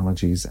green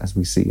technologies as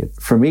we see it.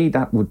 For me,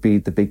 that would be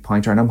the big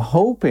pointer. And I'm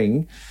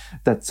hoping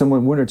that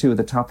one or two of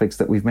the topics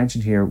that we've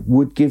mentioned here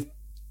would give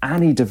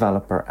any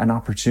developer an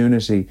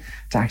opportunity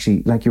to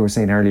actually, like you were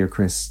saying earlier,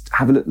 Chris,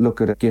 have a look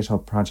at a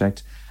GitHub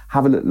project,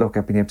 have a look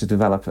at being able to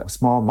develop a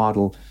small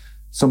model,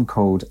 some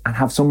code, and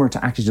have somewhere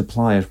to actually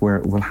deploy it where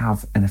it will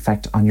have an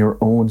effect on your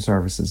own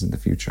services in the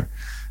future.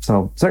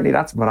 So certainly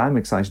that's what I'm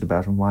excited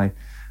about, and why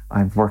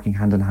I'm working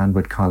hand in hand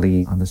with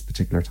Colleen on this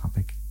particular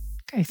topic.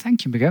 Okay,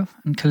 thank you, Miguel.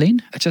 And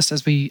Colleen, just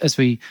as we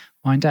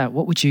wind out,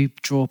 what would you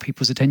draw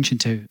people's attention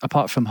to,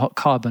 apart from hot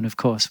carbon, of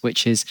course,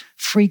 which is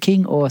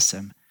freaking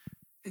awesome?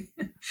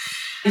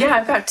 Yeah,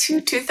 I've got two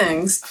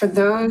things. For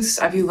those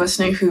of you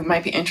listening who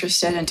might be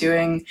interested in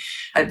doing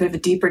a bit of a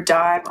deeper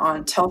dive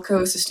on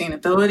telco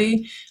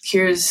sustainability,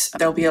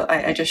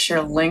 I just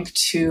shared a link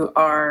to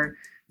our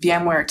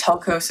VMware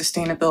Telco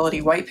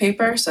Sustainability White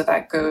Paper. So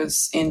that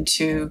goes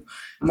into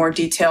more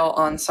detail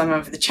on some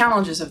of the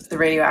challenges of the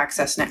radio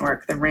access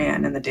network, the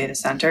RAN, in the data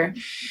center.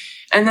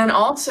 And then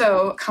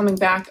also coming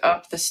back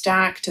up the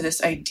stack to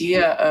this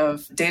idea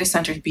of data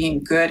centers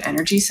being good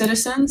energy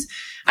citizens,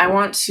 I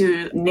want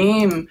to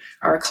name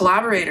our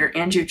collaborator,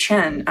 Andrew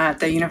Chen, at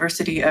the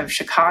University of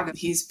Chicago.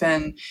 He's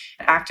been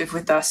active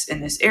with us in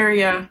this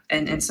area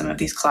and in some of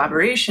these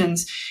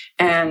collaborations.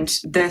 And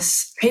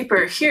this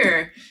paper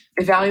here,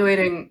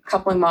 evaluating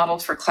coupling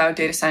models for cloud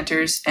data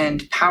centers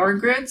and power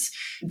grids,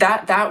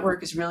 that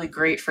work is really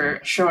great for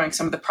showing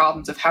some of the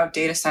problems of how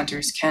data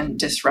centers can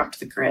disrupt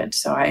the grid.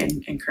 So I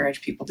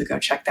encourage people to go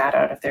check that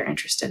out if they're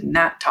interested in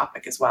that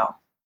topic as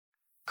well.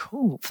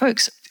 Cool.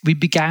 Folks, we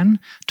began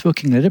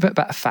talking a little bit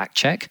about a fact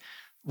check.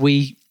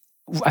 I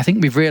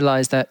think we've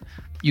realized that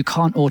you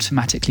can't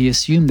automatically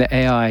assume that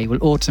AI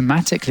will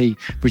automatically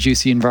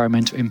reduce the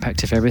environmental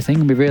impact of everything.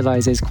 And we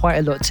realize there's quite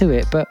a lot to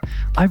it, but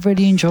I've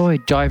really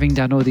enjoyed diving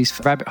down all these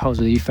rabbit holes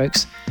with you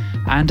folks.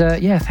 And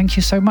thank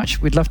you so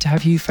much. We'd love to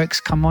have you folks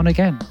come on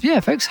again.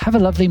 Yeah, folks, have a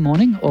lovely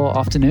morning or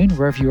afternoon,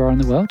 wherever you are in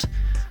the world.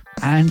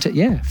 And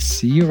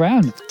see you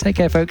around. Take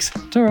care, folks.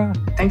 Ta-ra.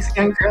 Thanks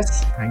again,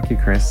 Chris. Thank you,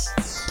 Chris.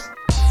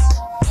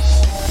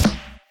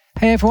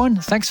 Hey, everyone.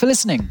 Thanks for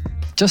listening.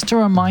 Just a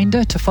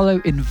reminder to follow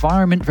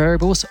Environment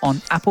Variables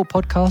on Apple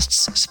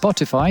Podcasts,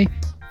 Spotify,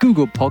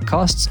 Google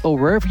Podcasts, or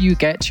wherever you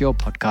get your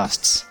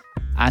podcasts.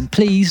 And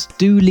please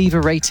do leave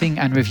a rating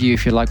and review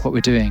if you like what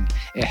we're doing.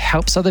 It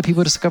helps other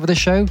people discover the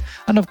show.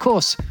 And of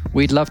course,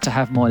 we'd love to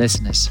have more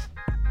listeners.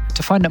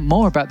 To find out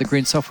more about the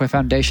Green Software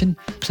Foundation,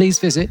 please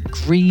visit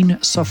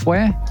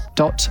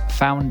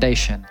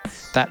greensoftware.foundation.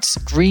 That's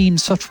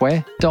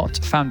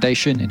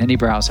greensoftware.foundation in any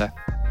browser.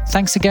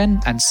 Thanks again,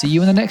 and see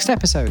you in the next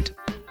episode.